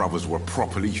their brothers were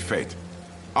properly fed.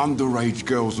 Underage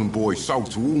girls and boys sold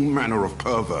to all manner of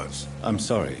perverts. I'm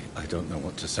sorry, I don't know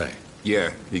what to say.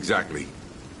 Yeah, exactly.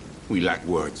 We lack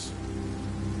words.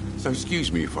 So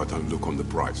excuse me if I don't look on the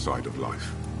bright side of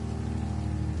life.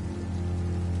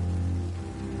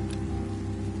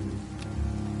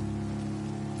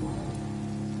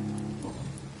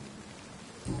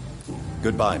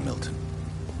 Goodbye, Milton.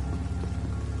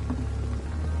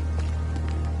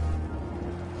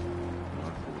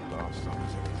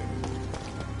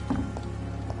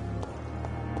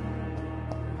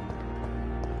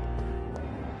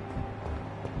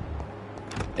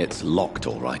 It's locked,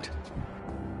 all right.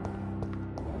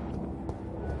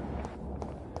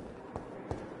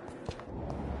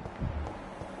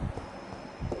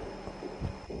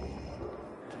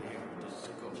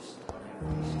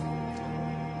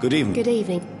 Good evening. Good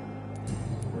evening.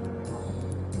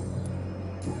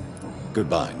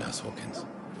 Goodbye, Nurse Hawkins.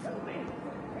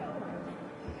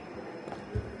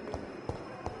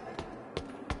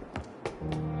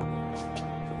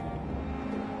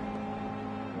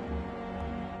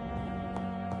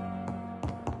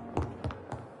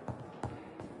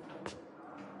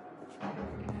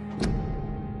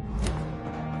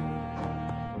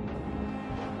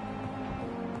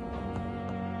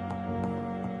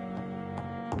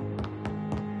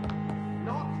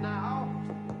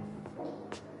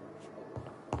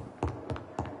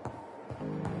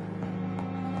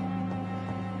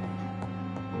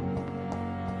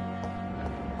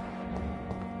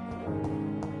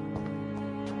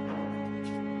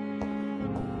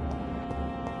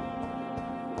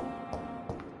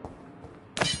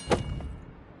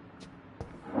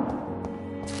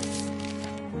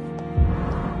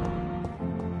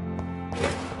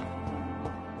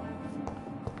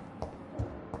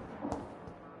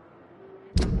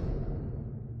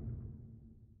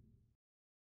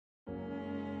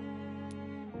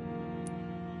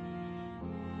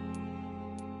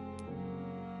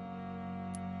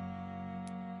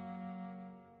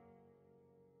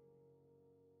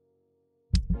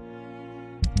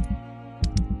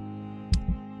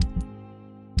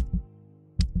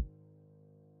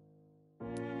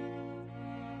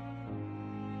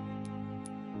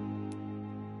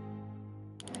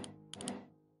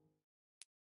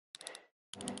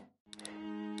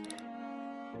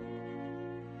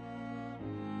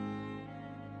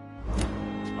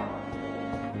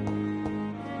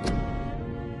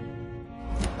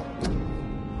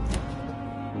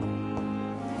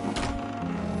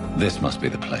 This must be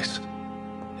the place.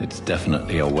 It's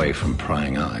definitely away from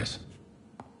prying eyes.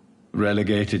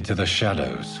 Relegated to the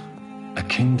shadows. A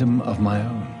kingdom of my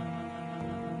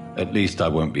own. At least I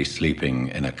won't be sleeping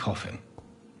in a coffin.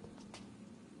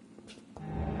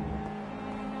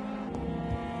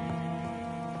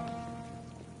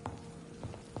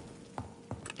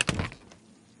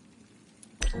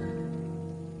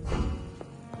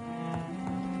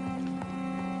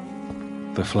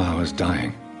 The flower's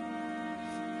dying.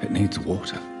 It needs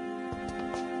water.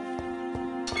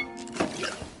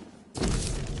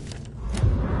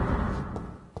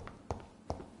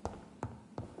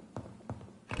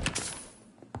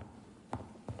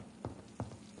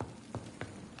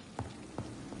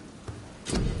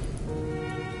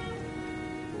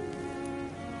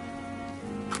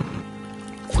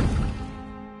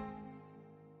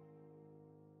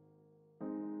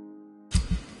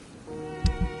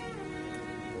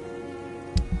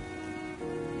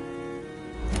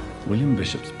 William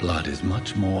Bishop's blood is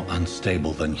much more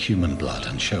unstable than human blood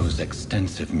and shows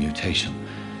extensive mutation.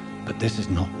 But this is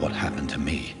not what happened to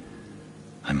me.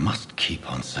 I must keep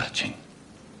on searching.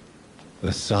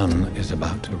 The sun is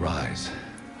about to rise.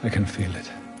 I can feel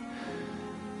it.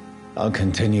 I'll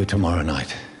continue tomorrow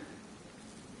night.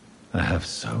 I have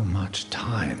so much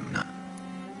time now.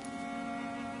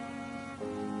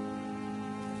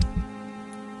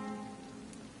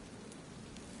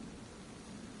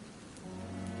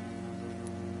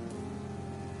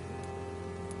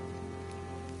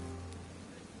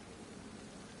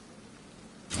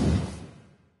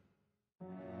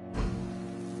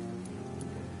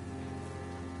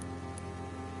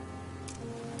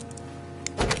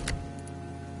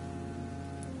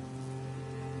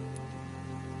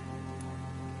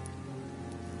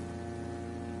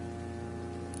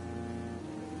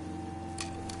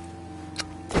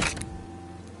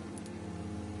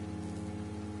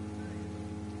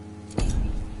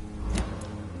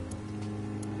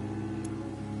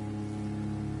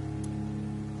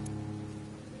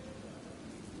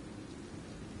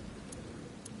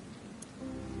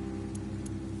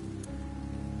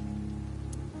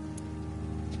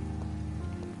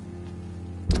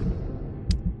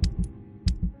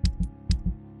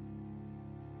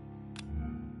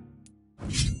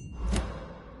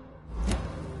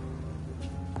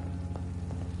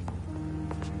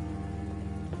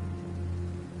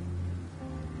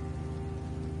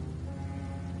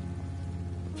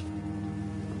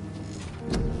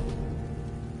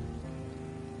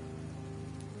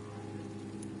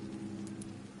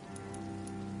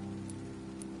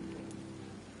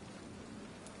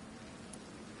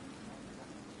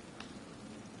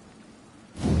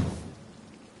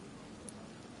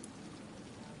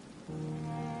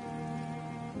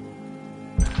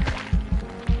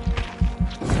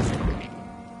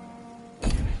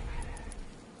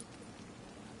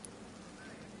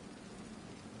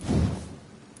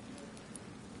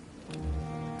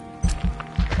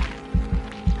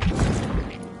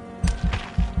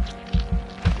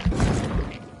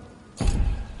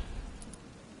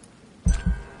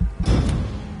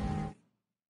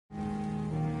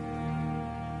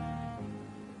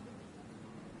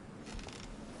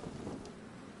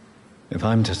 If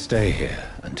I'm to stay here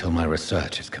until my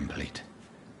research is complete,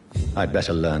 I'd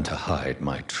better learn to hide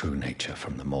my true nature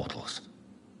from the mortals.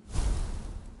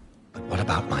 But what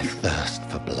about my thirst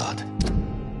for blood?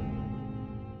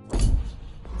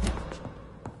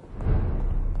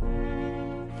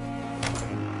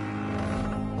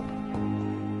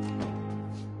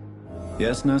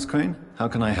 Yes, Nurse Crane? How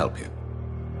can I help you?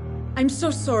 I'm so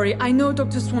sorry. I know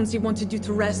Dr. Swansea wanted you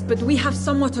to rest, but we have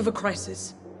somewhat of a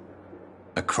crisis.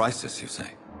 A crisis, you say?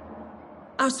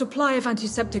 Our supply of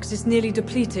antiseptics is nearly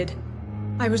depleted.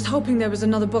 I was hoping there was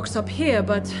another box up here,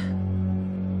 but...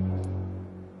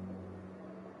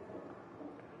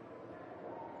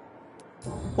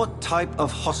 What type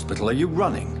of hospital are you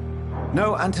running?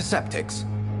 No antiseptics?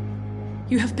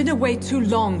 You have been away too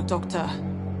long, Doctor.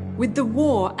 With the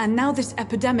war and now this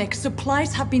epidemic,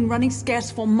 supplies have been running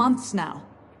scarce for months now.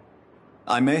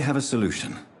 I may have a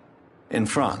solution. In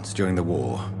France, during the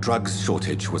war, drugs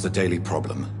shortage was a daily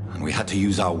problem, and we had to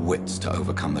use our wits to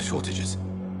overcome the shortages.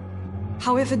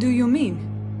 However do you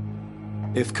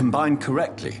mean? If combined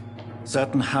correctly,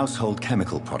 certain household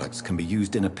chemical products can be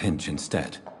used in a pinch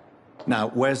instead. Now,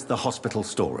 where's the hospital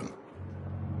storeroom?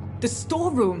 The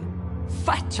storeroom?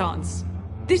 Fat chance.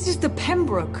 This is the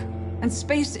Pembroke, and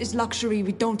space is luxury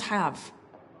we don't have.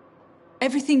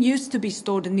 Everything used to be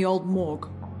stored in the old morgue.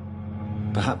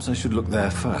 Perhaps I should look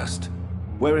there first.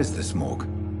 Where is this morgue?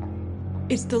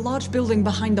 It's the large building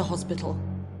behind the hospital.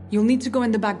 You'll need to go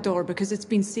in the back door because it's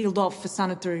been sealed off for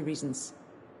sanitary reasons.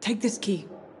 Take this key.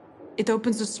 It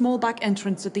opens a small back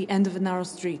entrance at the end of a narrow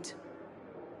street.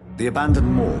 The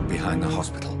abandoned morgue behind the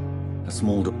hospital. A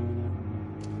small door.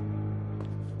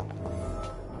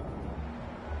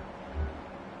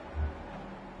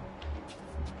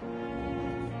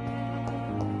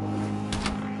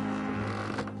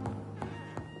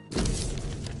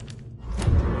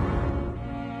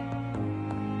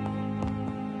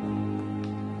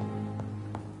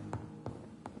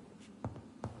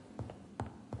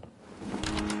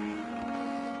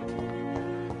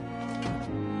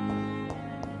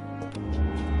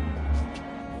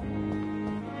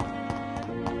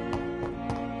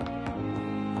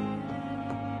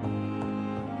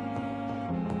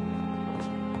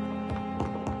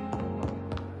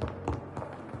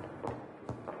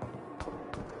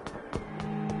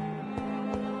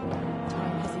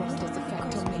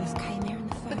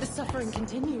 Suffering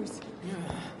continues.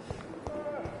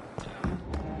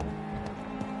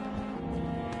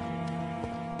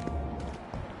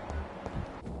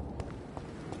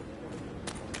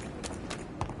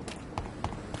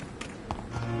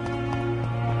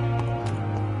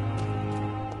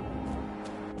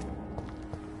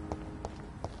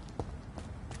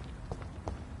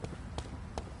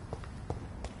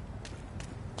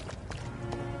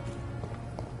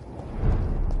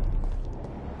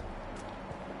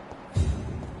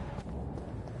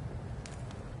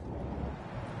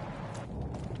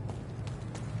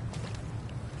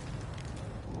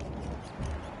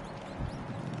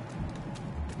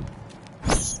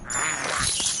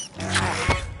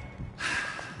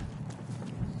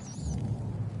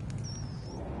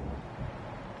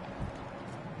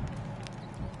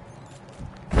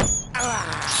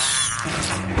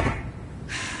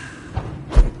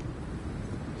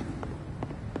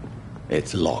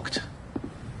 It's locked.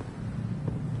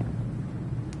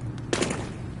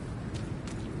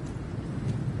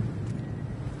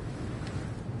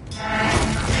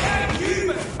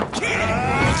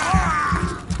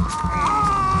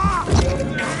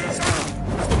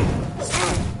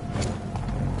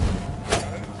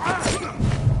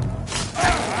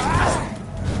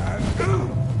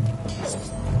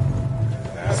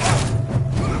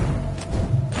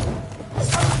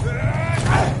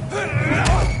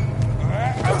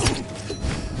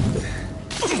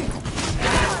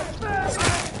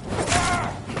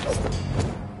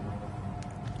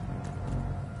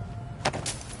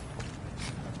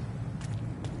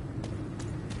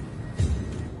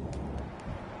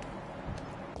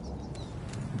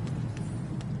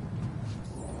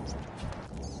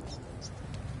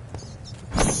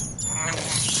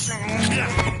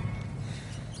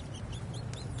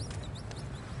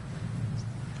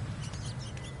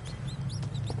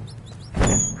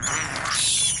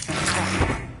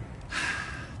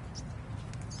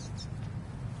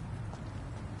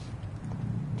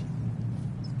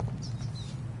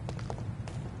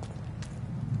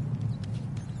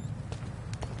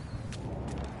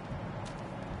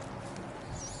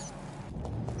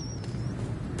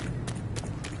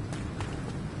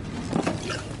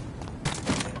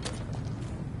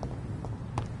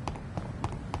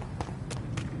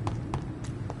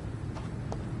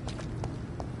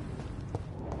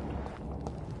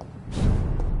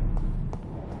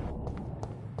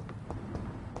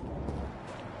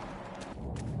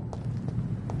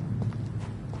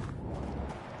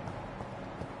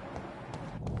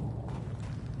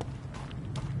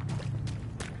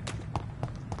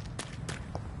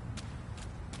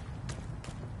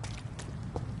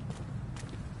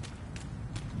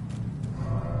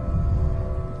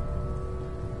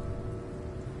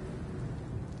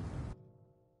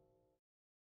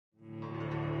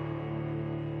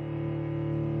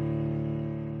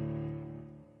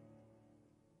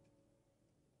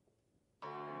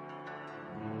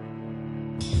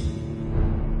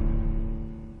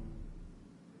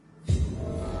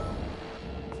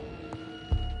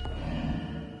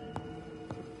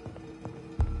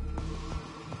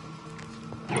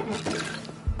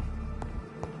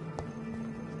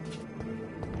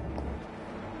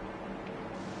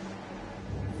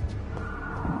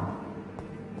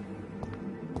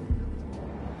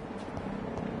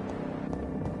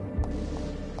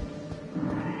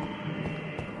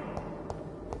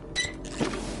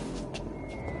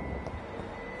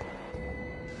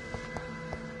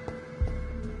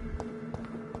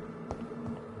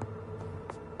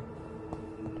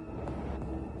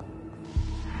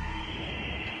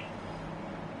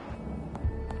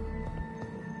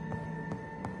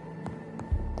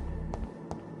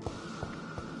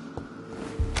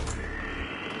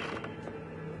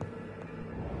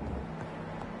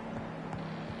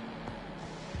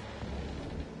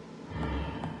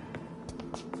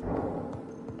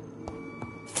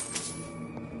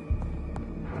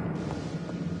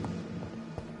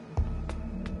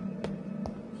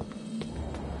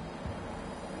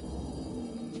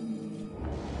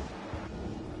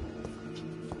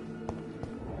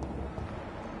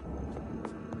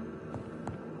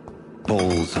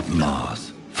 Balls of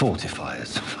Mars.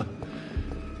 Fortifiers.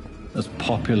 As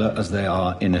popular as they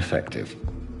are ineffective.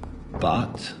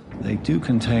 But they do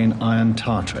contain iron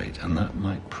tartrate, and that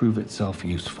might prove itself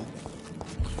useful.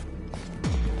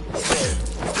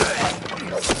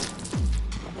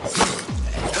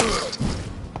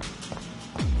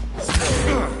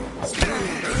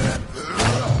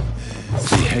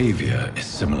 Behavior is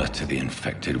similar to the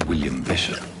infected William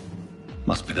Bishop.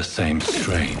 Must be the same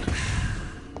strain.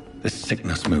 This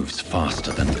sickness moves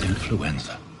faster than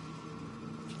influenza.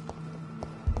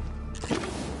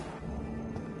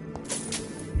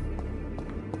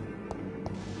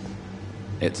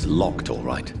 It's locked, all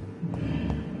right.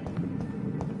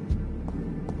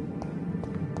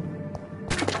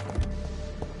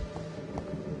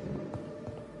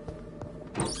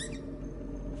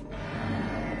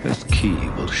 This key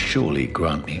will surely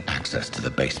grant me access to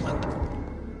the basement.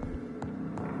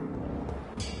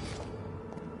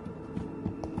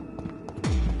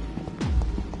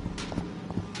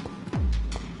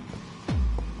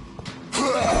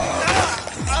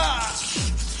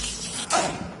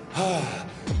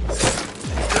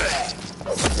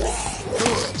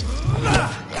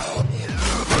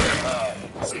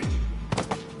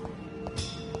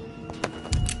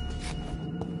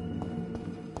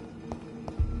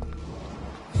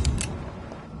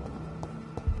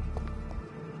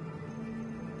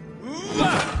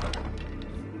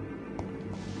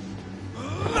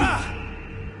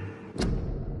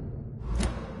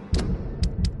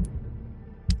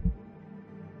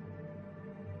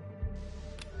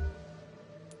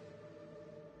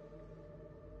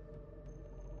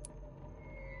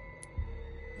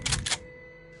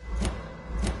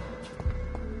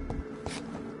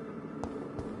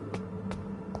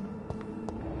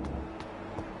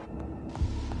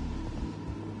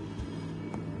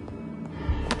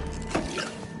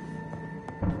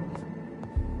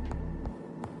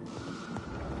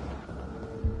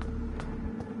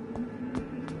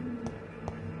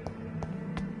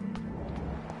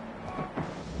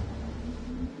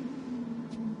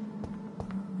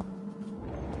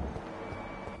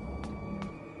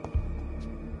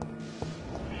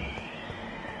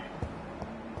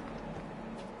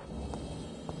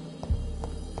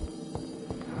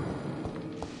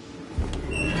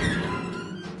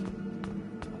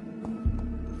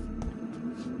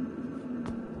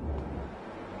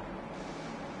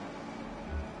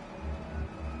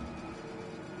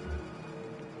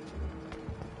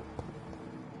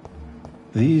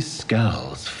 These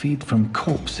scowls feed from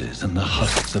corpses and the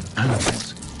husks of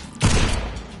animals.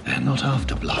 They're not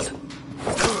after blood.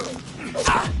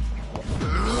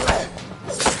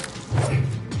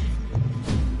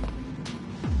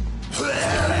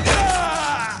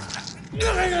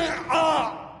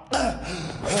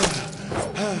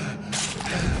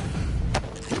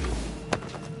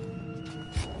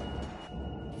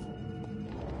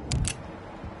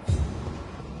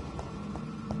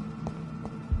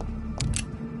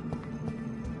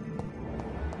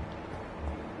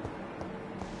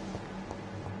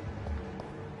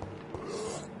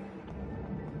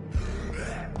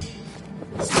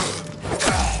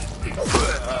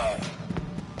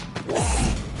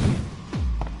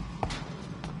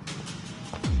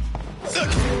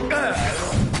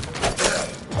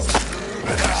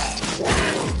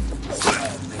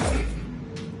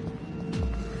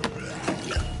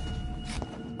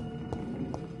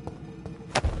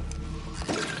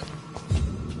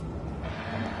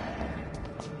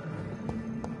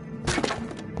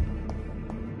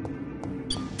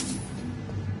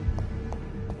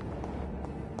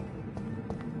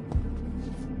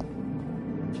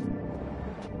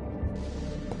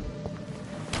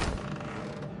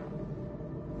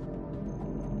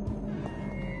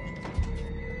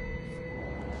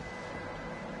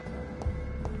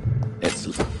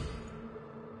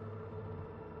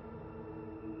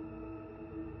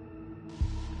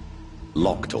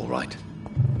 Locked, all right.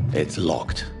 It's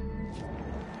locked.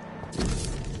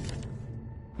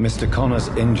 Mr. Connor's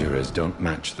injuries don't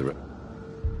match the...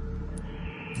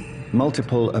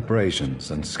 Multiple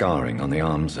abrasions and scarring on the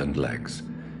arms and legs.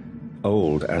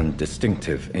 Old and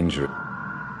distinctive injury.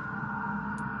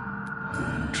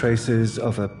 Traces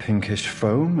of a pinkish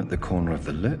foam at the corner of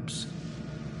the lips.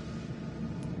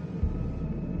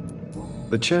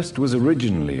 The chest was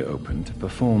originally opened to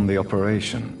perform the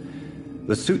operation.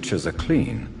 The sutures are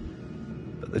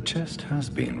clean, but the chest has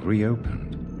been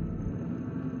reopened.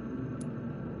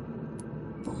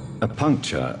 A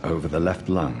puncture over the left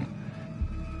lung.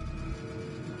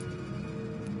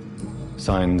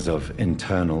 Signs of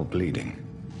internal bleeding.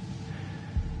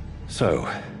 So,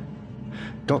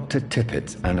 Dr.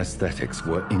 Tippett's anesthetics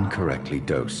were incorrectly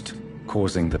dosed,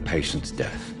 causing the patient's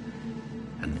death.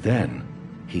 And then,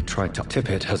 he tried to...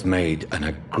 Tippett has made an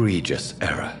egregious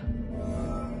error.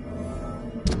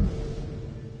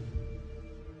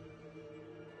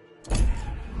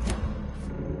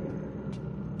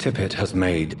 Tippett has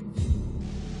made